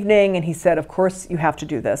that evening and he said, of course you have to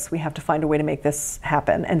do this. We have to find a way to make this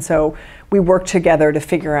happen. And so we worked together to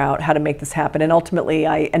figure out how to make this happen. And ultimately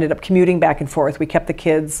I ended up commuting back and forth. We kept the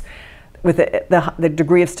kids with the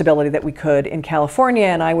degree of stability that we could in California,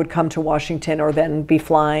 and I would come to Washington or then be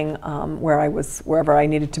flying wherever I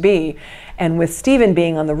needed to be. And with Stephen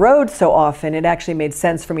being on the road so often, it actually made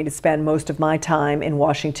sense for me to spend most of my time in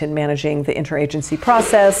Washington managing the interagency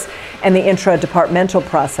process and the intra-departmental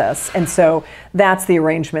process. And so that's the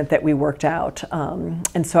arrangement that we worked out.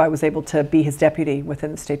 And so I was able to be his deputy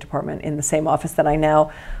within the State Department in the same office that I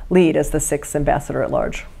now lead as the 6th ambassador at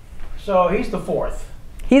large. So he's the 4th.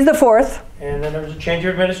 He's the 4th. And then there was a change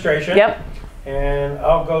of administration. Yep. And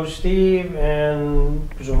out goes Steve and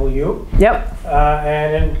presumably you. Yep.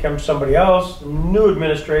 And then comes somebody else, new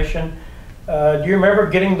administration. Do you remember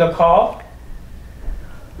getting the call?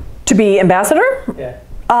 To be ambassador? Yeah.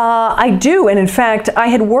 I do. And in fact, I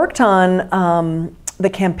had worked on the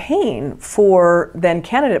campaign for then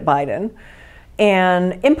candidate Biden.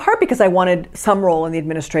 And in part because I wanted some role in the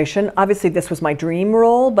administration. Obviously, this was my dream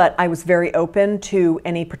role, but I was very open to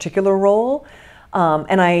any particular role.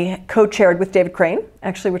 And I co-chaired with David Crane,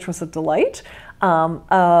 actually, which was a delight,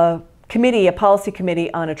 a policy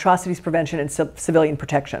committee on atrocities prevention and civilian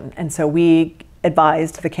protection. And so we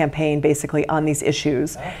advised the campaign basically on these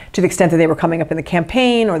issues to the extent that they were coming up in the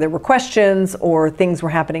campaign or there were questions or things were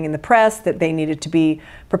happening in the press that they needed to be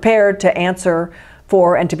prepared to answer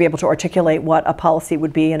for and to be able to articulate what a policy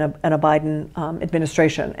would be in a Biden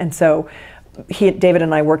administration. And so David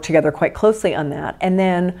and I worked together quite closely on that. And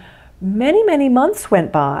then many, many months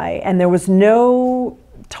went by and there was no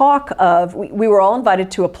talk of, we were all invited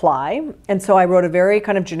to apply. And so I wrote a very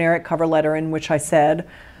kind of generic cover letter in which I said,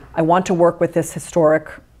 I want to work with this historic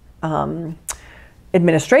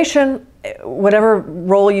administration, whatever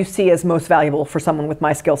role you see as most valuable for someone with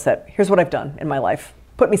my skill set. Here's what I've done in my life.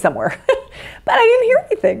 Put me somewhere. But I didn't hear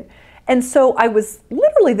anything. And so I was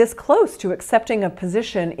literally this close to accepting a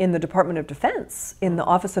position in the Department of Defense in the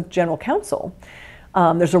Office of General Counsel.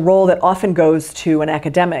 There's a role that often goes to an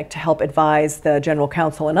academic to help advise the General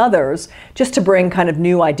Counsel and others, just to bring kind of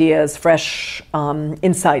new ideas, fresh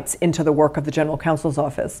insights into the work of the General Counsel's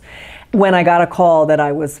office. When I got a call that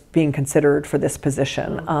I was being considered for this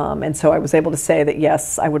position. And so I was able to say that,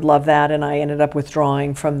 yes, I would love that. And I ended up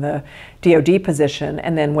withdrawing from the DOD position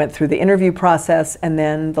and then went through the interview process and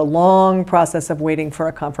then the long process of waiting for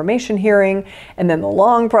a confirmation hearing and then the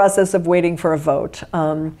long process of waiting for a vote.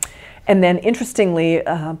 And then, interestingly,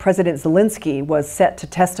 President Zelensky was set to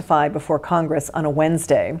testify before Congress on a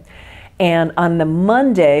Wednesday. And on the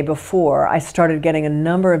Monday before, I started getting a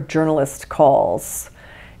number of journalist calls.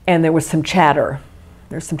 And there was some chatter.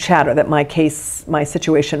 There's some chatter that my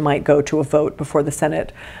situation might go to a vote before the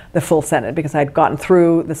Senate, the full Senate, because I'd gotten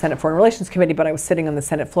through the Senate Foreign Relations Committee, but I was sitting on the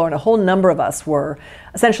Senate floor. And a whole number of us were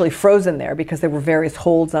essentially frozen there because there were various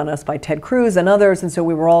holds on us by Ted Cruz and others. And so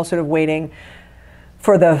we were all sort of waiting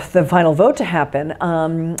for the final vote to happen.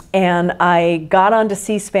 And I got onto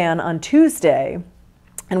C-SPAN on Tuesday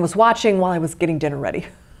and was watching while I was getting dinner ready.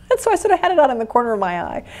 And so I sort of had it out in the corner of my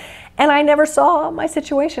eye. And I never saw my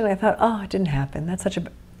situation. I thought, oh, it didn't happen. That's such a,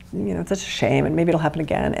 it's such a shame, and maybe it'll happen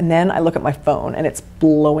again. And then I look at my phone and it's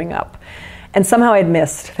blowing up. And somehow I had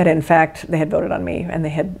missed that, in fact, they had voted on me and they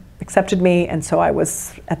had accepted me, and so I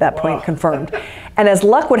was at that point confirmed. And as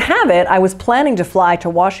luck would have it, I was planning to fly to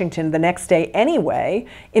Washington the next day anyway,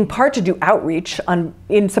 in part to do outreach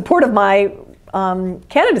in support of my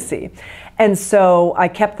candidacy. And so I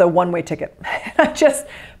kept the one-way ticket. I just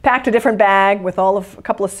packed a different bag with a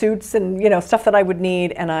couple of suits and stuff that I would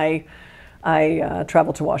need, and I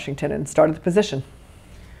traveled to Washington and started the position.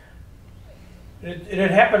 It had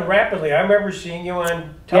happened rapidly. I remember seeing you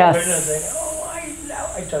on television and saying,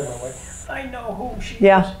 "Oh, I tell you what, I know who she is."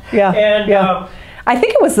 Yeah. And I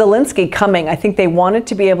think it was Zelensky coming. I think they wanted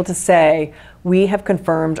to be able to say, "We have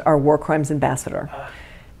confirmed our war crimes ambassador."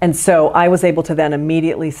 And so I was able to then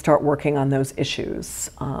immediately start working on those issues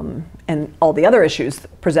and all the other issues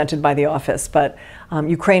presented by the office. But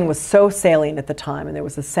Ukraine was so salient at the time, and there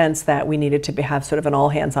was a sense that we needed to have sort of an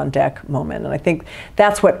all-hands-on-deck moment. And I think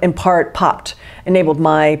that's what, in part, enabled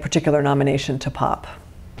my particular nomination to pop.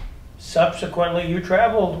 Subsequently, you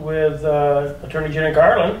traveled with Attorney General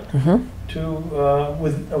Garland to,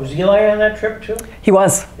 was Eli on that trip too? He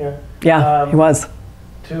was. Yeah, he was.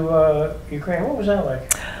 To Ukraine. What was that like?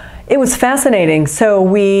 It was fascinating. So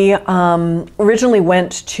we originally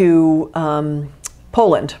went to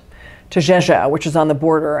Poland, to Rzeszów, which is on the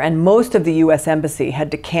border, and most of the U.S. Embassy had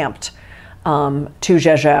decamped to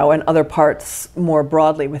Rzeszów and other parts more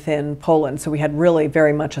broadly within Poland. So we had really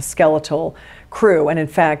very much a skeletal crew. And in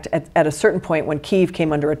fact, at a certain point when Kyiv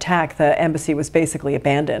came under attack, the embassy was basically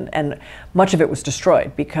abandoned, and much of it was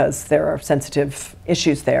destroyed because there are sensitive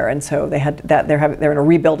issues there. And so they had that they're in a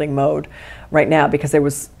rebuilding mode right now because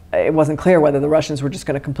it wasn't clear whether the Russians were just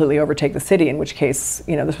going to completely overtake the city, in which case,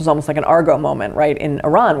 this was almost like an Argo moment, right, in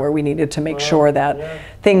Iran, where we needed to make sure that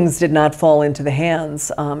things did not fall into the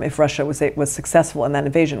hands if Russia was successful in that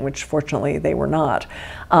invasion, which fortunately they were not.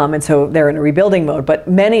 And so they're in a rebuilding mode, but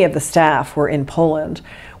many of the staff were in Poland.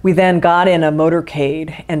 We then got in a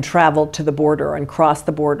motorcade and traveled to the border and crossed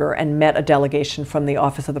the border and met a delegation from the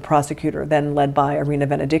Office of the Prosecutor, then led by Irina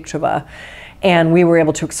Venediktova. And we were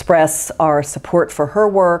able to express our support for her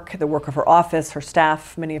work, the work of her office, her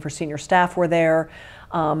staff. Many of her senior staff were there.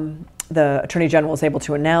 The Attorney General was able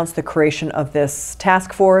to announce the creation of this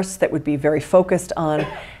task force that would be very focused on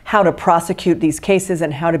how to prosecute these cases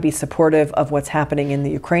and how to be supportive of what's happening in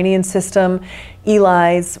the Ukrainian system.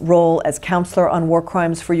 Eli's role as counselor on war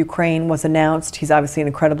crimes for Ukraine was announced. He's obviously an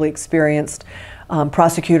incredibly experienced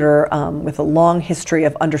prosecutor with a long history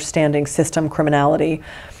of understanding system criminality.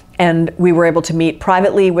 And we were able to meet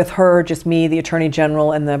privately with her, just me, the Attorney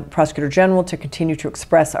General, and the Prosecutor General, to continue to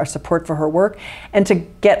express our support for her work and to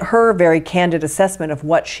get her very candid assessment of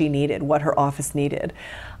what she needed, what her office needed.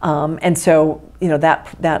 And so,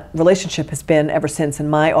 that relationship has been ever since. In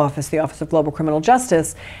my office, the Office of Global Criminal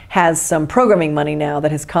Justice, has some programming money now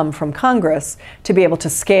that has come from Congress to be able to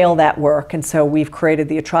scale that work. And so we've created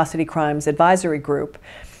the Atrocity Crimes Advisory Group,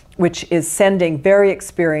 which is sending very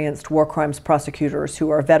experienced war crimes prosecutors who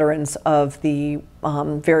are veterans of the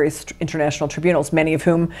various international tribunals, many of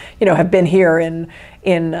whom have been here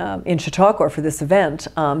in Chautauqua for this event,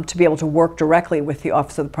 to be able to work directly with the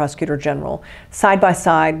Office of the Prosecutor General, side by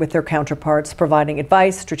side with their counterparts, providing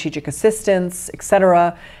advice, strategic assistance,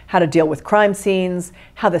 etc., how to deal with crime scenes,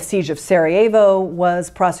 how the siege of Sarajevo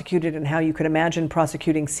was prosecuted, and how you could imagine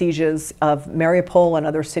prosecuting sieges of Mariupol and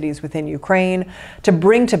other cities within Ukraine, to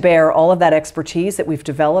bring to bear all of that expertise that we've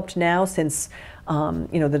developed now since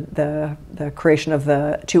the creation of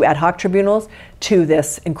the 2 ad hoc tribunals to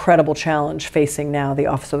this incredible challenge facing now the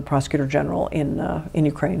Office of the Prosecutor General in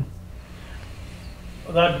Ukraine.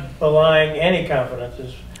 Without belying any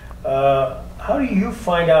confidences, how do you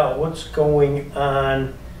find out what's going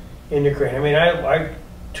on in Ukraine? I mean, I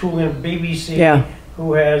tool in BBC,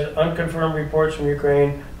 who has unconfirmed reports from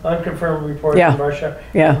Ukraine, unconfirmed reports from Russia,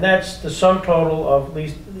 and that's the sum total of at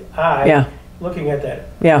least looking at that.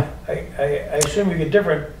 I assume you get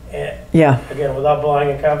different, again, without belying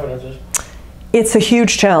any confidences. It's a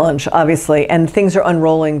huge challenge, obviously, and things are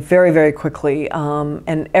unrolling very, very quickly,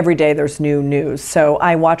 and every day there's new news. So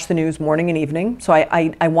I watch the news morning and evening, so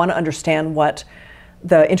I want to understand what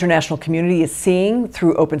the international community is seeing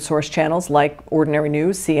through open source channels like Ordinary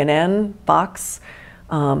News, CNN, Fox,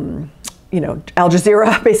 Al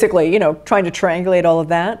Jazeera, basically, trying to triangulate all of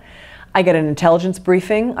that. I get an intelligence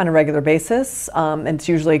briefing on a regular basis, and it's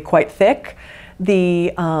usually quite thick.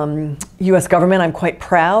 The U.S. government, I'm quite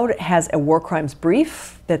proud, has a war crimes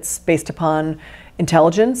brief that's based upon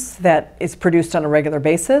intelligence that is produced on a regular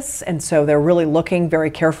basis. And so they're really looking very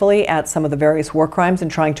carefully at some of the various war crimes and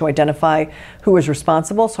trying to identify who is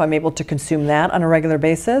responsible. So I'm able to consume that on a regular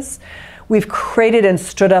basis. We've created and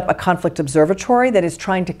stood up a conflict observatory that is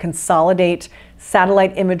trying to consolidate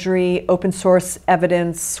satellite imagery, open source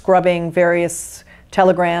evidence, scrubbing various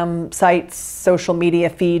Telegram sites, social media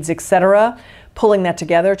feeds, etc., pulling that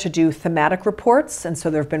together to do thematic reports. And so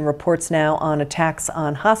there have been reports now on attacks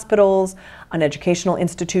on hospitals, on educational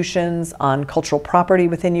institutions, on cultural property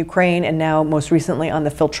within Ukraine, and now most recently on the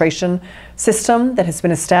filtration system that has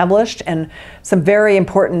been established. And some very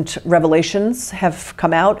important revelations have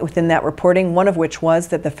come out within that reporting, one of which was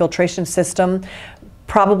that the filtration system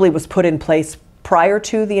probably was put in place prior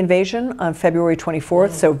to the invasion on February 24th,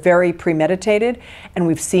 so very premeditated. And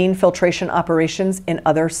we've seen filtration operations in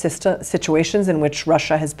other situations in which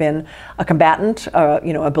Russia has been a combatant,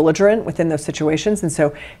 a belligerent within those situations. And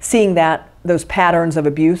so seeing that those patterns of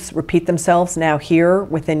abuse repeat themselves now here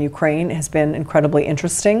within Ukraine has been incredibly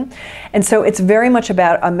interesting. And so it's very much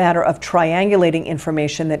about a matter of triangulating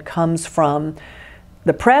information that comes from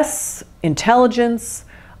the press, intelligence,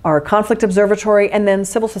 our conflict observatory, and then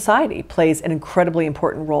civil society plays an incredibly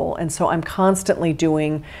important role. And so I'm constantly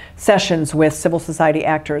doing sessions with civil society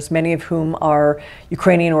actors, many of whom are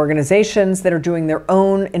Ukrainian organizations that are doing their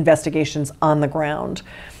own investigations on the ground.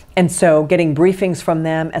 And so getting briefings from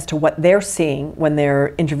them as to what they're seeing when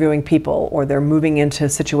they're interviewing people or they're moving into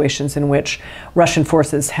situations in which Russian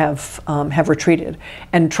forces have retreated,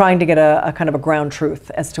 and trying to get a kind of a ground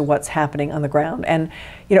truth as to what's happening on the ground. And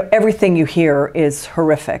everything you hear is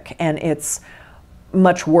horrific, and it's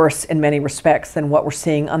much worse in many respects than what we're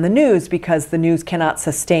seeing on the news, because the news cannot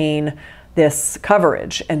sustain this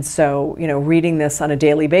coverage. And so, reading this on a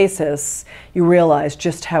daily basis, you realize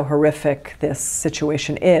just how horrific this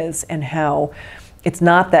situation is and how it's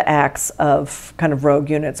not the acts of kind of rogue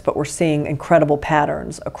units, but we're seeing incredible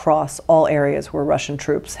patterns across all areas where Russian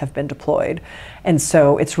troops have been deployed. And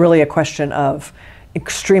so it's really a question of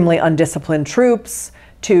extremely undisciplined troops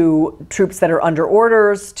to troops that are under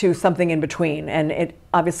orders to something in between. And it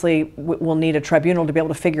obviously will need a tribunal to be able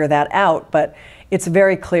to figure that out, but it's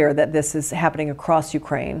very clear that this is happening across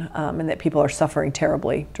Ukraine, and that people are suffering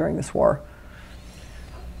terribly during this war.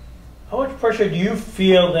 How much pressure do you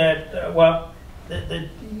feel that, that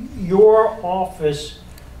your office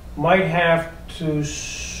might have to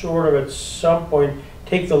sort of at some point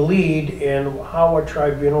take the lead in how a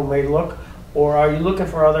tribunal may look? Or are you looking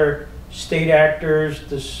for other state actors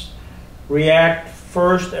to react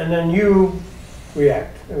first and then you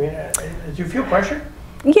react? I mean, do you feel pressure?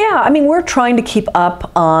 Yeah, I mean, we're trying to keep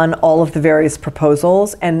up on all of the various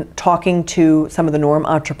proposals and talking to some of the norm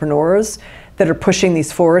entrepreneurs that are pushing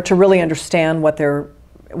these forward to really understand what they're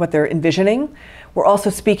envisioning. We're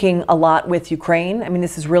also speaking a lot with Ukraine. I mean,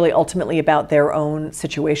 this is really ultimately about their own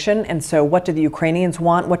situation. And so what do the Ukrainians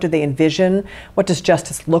want? What do they envision? What does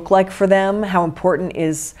justice look like for them? How important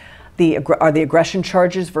are the aggression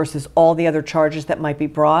charges versus all the other charges that might be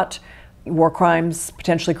brought? War crimes,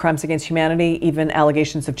 potentially crimes against humanity, even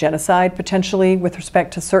allegations of genocide potentially with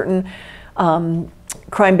respect to certain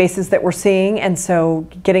crime bases that we're seeing. And so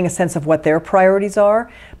getting a sense of what their priorities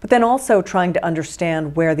are, but then also trying to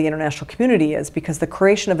understand where the international community is, because the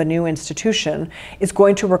creation of a new institution is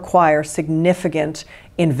going to require significant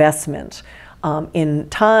investment in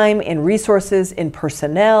time, in resources, in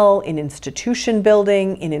personnel, in institution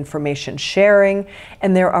building, in information sharing.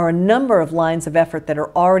 And there are a number of lines of effort that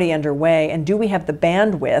are already underway. And do we have the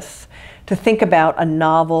bandwidth to think about a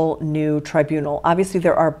novel new tribunal? Obviously,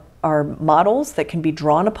 there are models that can be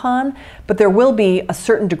drawn upon, but there will be a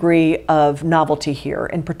certain degree of novelty here,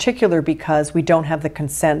 in particular because we don't have the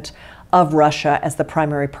consent of Russia as the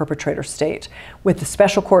primary perpetrator state. With the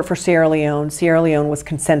Special Court for Sierra Leone was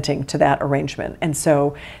consenting to that arrangement. And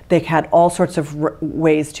so they had all sorts of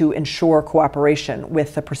ways to ensure cooperation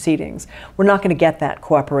with the proceedings. We're not going to get that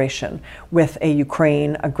cooperation with a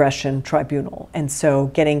Ukraine aggression tribunal. And so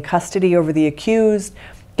getting custody over the accused,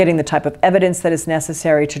 getting the type of evidence that is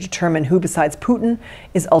necessary to determine who besides Putin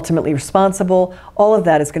is ultimately responsible, all of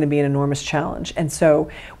that is going to be an enormous challenge. And so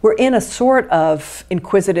we're in a sort of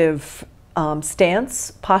inquisitive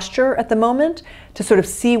posture at the moment to sort of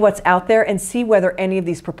see what's out there and see whether any of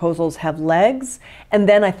these proposals have legs. And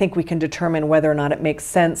then I think we can determine whether or not it makes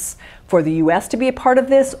sense for the US to be a part of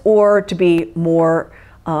this or to be more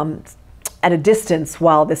at a distance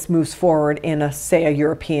while this moves forward in a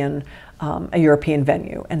European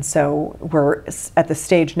venue. And so we're at the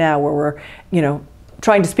stage now where we're,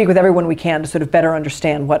 trying to speak with everyone we can to sort of better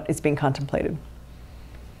understand what is being contemplated.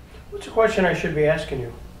 What's a question I should be asking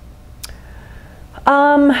you?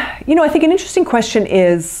 You know, I think an interesting question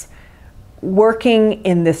is, working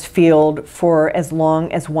in this field for as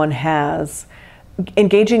long as one has,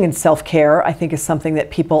 engaging in self-care, I think, is something that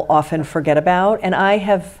people often forget about. And I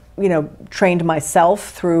have, you know, trained myself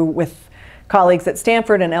through with colleagues at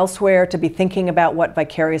Stanford and elsewhere to be thinking about what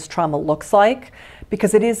vicarious trauma looks like,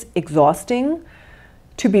 because it is exhausting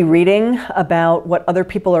to be reading about what other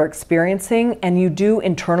people are experiencing, and you do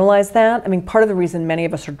internalize that. I mean, part of the reason many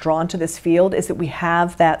of us are drawn to this field is that we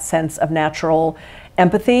have that sense of natural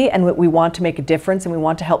empathy, and we want to make a difference, and we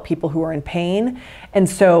want to help people who are in pain. And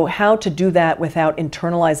so how to do that without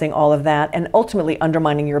internalizing all of that and ultimately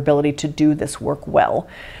undermining your ability to do this work well.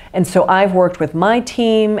 And so I've worked with my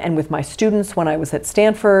team and with my students when I was at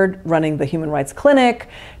Stanford running the Human Rights Clinic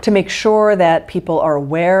to make sure that people are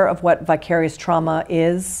aware of what vicarious trauma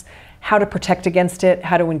is, how to protect against it,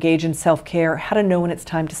 how to engage in self-care, how to know when it's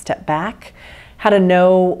time to step back, how to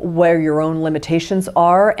know where your own limitations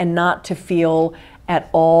are, and not to feel at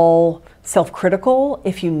all self-critical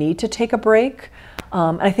if you need to take a break.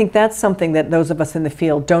 I think that's something that those of us in the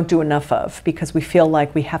field don't do enough of, because we feel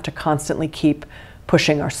like we have to constantly keep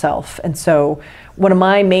pushing ourselves. And so one of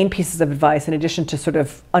my main pieces of advice, in addition to sort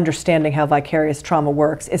of understanding how vicarious trauma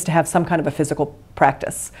works, is to have some kind of a physical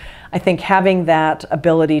practice. I think having that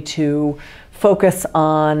ability to focus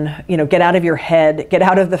on, you know, get out of your head, get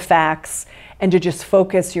out of the facts, and to just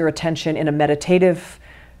focus your attention in a meditative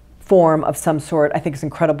form of some sort, I think is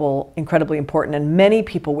incredibly important. And many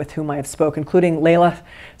people with whom I have spoken, including Layla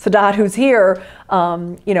Sadat, who's here,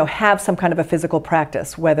 you know, have some kind of a physical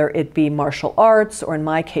practice, whether it be martial arts, or in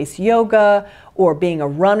my case, yoga, or being a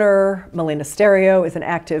runner. Melina Stereo is an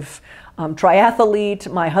active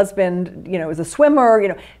triathlete. My husband, you know, is a swimmer. You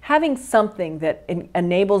know, having something that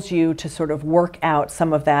enables you to sort of work out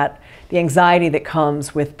some of that, the anxiety that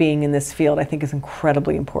comes with being in this field, I think is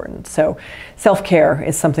incredibly important. So self-care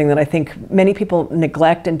is something that I think many people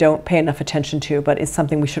neglect and don't pay enough attention to, but is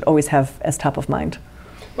something we should always have as top of mind.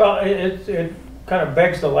 Well, it kind of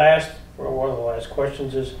begs one of the last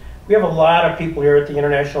questions is, we have a lot of people here at the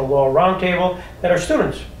International Law Roundtable that are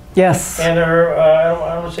students. Yes. And they're, I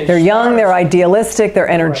don't want to say they're young, stars. they're idealistic, they're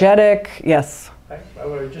energetic, right. Yes. I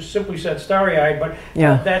would have just simply said starry-eyed, but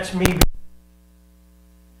yeah. That's me.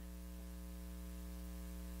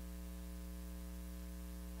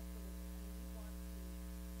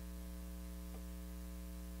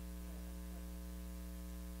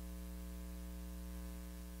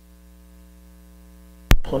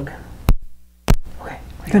 Plug. Okay.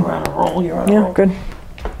 Good. You're on a roll, you're on a roll. Yeah, good.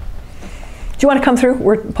 Do you want to come through?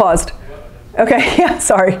 We're paused. Okay, yeah,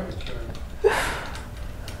 sorry.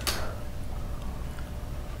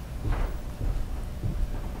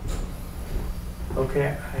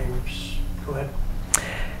 Okay, go ahead.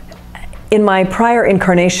 In my prior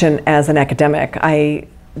incarnation as an academic, I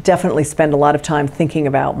definitely spend a lot of time thinking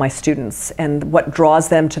about my students and what draws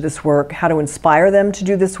them to this work, how to inspire them to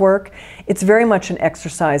do this work. It's very much an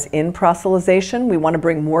exercise in proselytization. We want to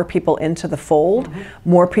bring more people into the fold,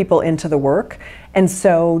 more people into the work. And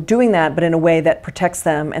so doing that, but in a way that protects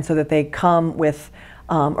them, and so that they come with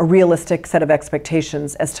a realistic set of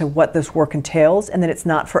expectations as to what this work entails, and that it's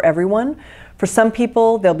not for everyone. For some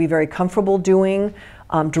people, they'll be very comfortable doing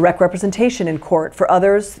direct representation in court. For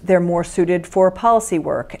others, they're more suited for policy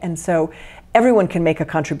work. And so everyone can make a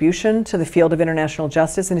contribution to the field of international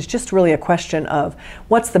justice, and it's just really a question of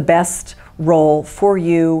what's the best role for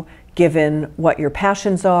you, given what your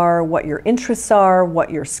passions are, what your interests are, what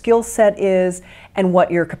your skill set is, and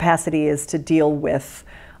what your capacity is to deal with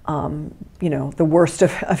you know, the worst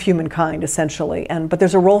of humankind, essentially. But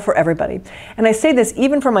there's a role for everybody. And I say this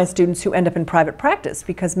even for my students who end up in private practice,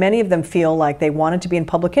 because many of them feel like they wanted to be in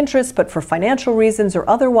public interest, but for financial reasons or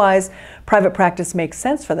otherwise, private practice makes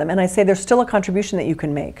sense for them. And I say there's still a contribution that you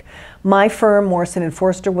can make. My firm, Morrison &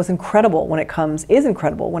 Foerster, is incredible when it comes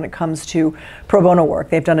to pro bono work.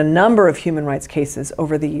 They've done a number of human rights cases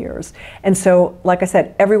over the years. And so, like I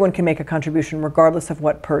said, everyone can make a contribution regardless of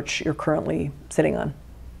what perch you're currently sitting on.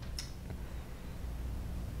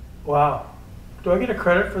 Wow. Do I get a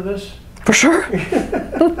credit for this? For sure. What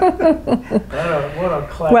a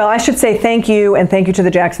class. Well, I should say thank you, and thank you to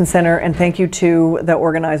the Jackson Center, and thank you to the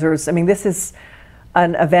organizers. I mean, this is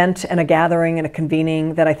an event and a gathering and a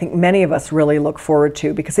convening that I think many of us really look forward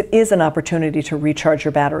to, because it is an opportunity to recharge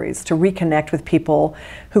your batteries, to reconnect with people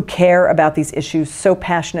who care about these issues so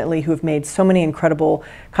passionately, who have made so many incredible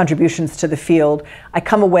contributions to the field. I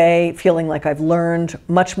come away feeling like I've learned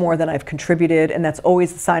much more than I've contributed, and that's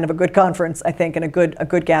always a sign of a good conference, I think, and a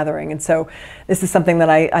good gathering. And so this is something that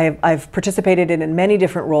I've participated in many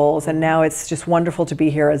different roles, and now it's just wonderful to be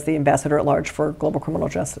here as the Ambassador at Large for Global Criminal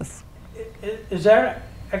Justice. Is there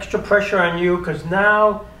extra pressure on you because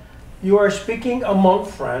now you are speaking among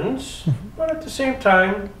friends, but at the same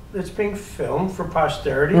time it's being filmed for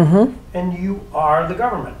posterity, and you are the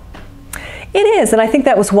government? It is, and I think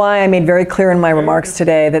that was why I made very clear in my remarks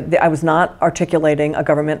today that I was not articulating a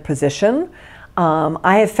government position.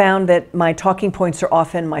 I have found that my talking points are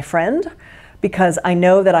often my friend, because I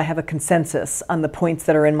know that I have a consensus on the points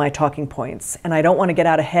that are in my talking points, and I don't want to get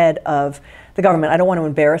out ahead of the government. I don't want to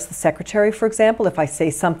embarrass the Secretary, for example. If I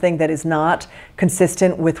say something that is not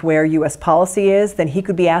consistent with where U.S. policy is, then he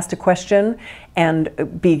could be asked a question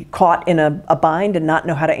and be caught in a bind and not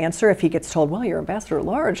know how to answer if he gets told, well, your Ambassador at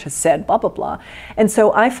Large has said blah, blah, blah. And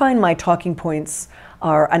so I find my talking points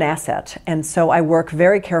are an asset. And so I work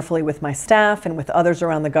very carefully with my staff and with others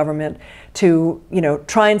around the government to,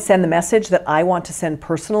 try and send the message that I want to send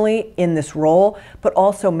personally in this role, but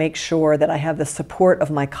also make sure that I have the support of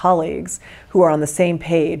my colleagues who are on the same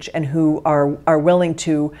page and who are willing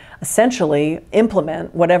to essentially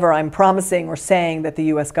implement whatever I'm promising or saying that the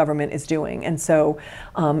U.S. government is doing. And so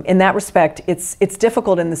in that respect, it's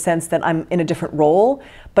difficult in the sense that I'm in a different role,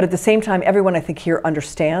 but at the same time, everyone I think here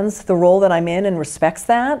understands the role that I'm in and respects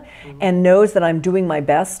that, and knows that I'm doing my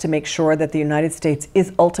best to make sure that the United States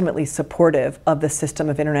is ultimately supportive of the system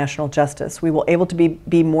of international justice. We will able to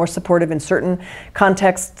be more supportive in certain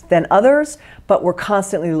contexts than others, but we're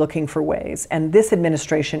constantly looking for ways. And this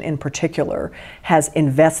administration in particular has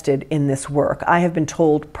invested in this work. I have been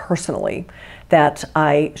told personally that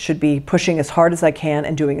I should be pushing as hard as I can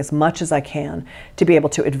and doing as much as I can to be able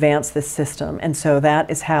to advance this system. And so that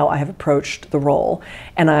is how I have approached the role.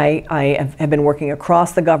 And I have been working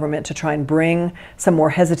across the government to try and bring some more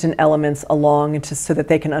hesitant elements along so that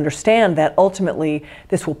they can understand that ultimately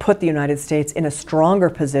this will put the United States in a stronger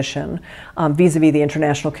position vis-a-vis the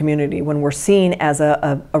international community when we're seen as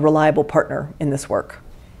a reliable partner in this work.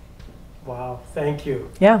 Wow, thank you.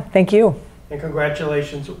 Yeah, thank you. And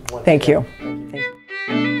congratulations once Thank again. you.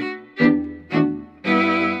 Thank you.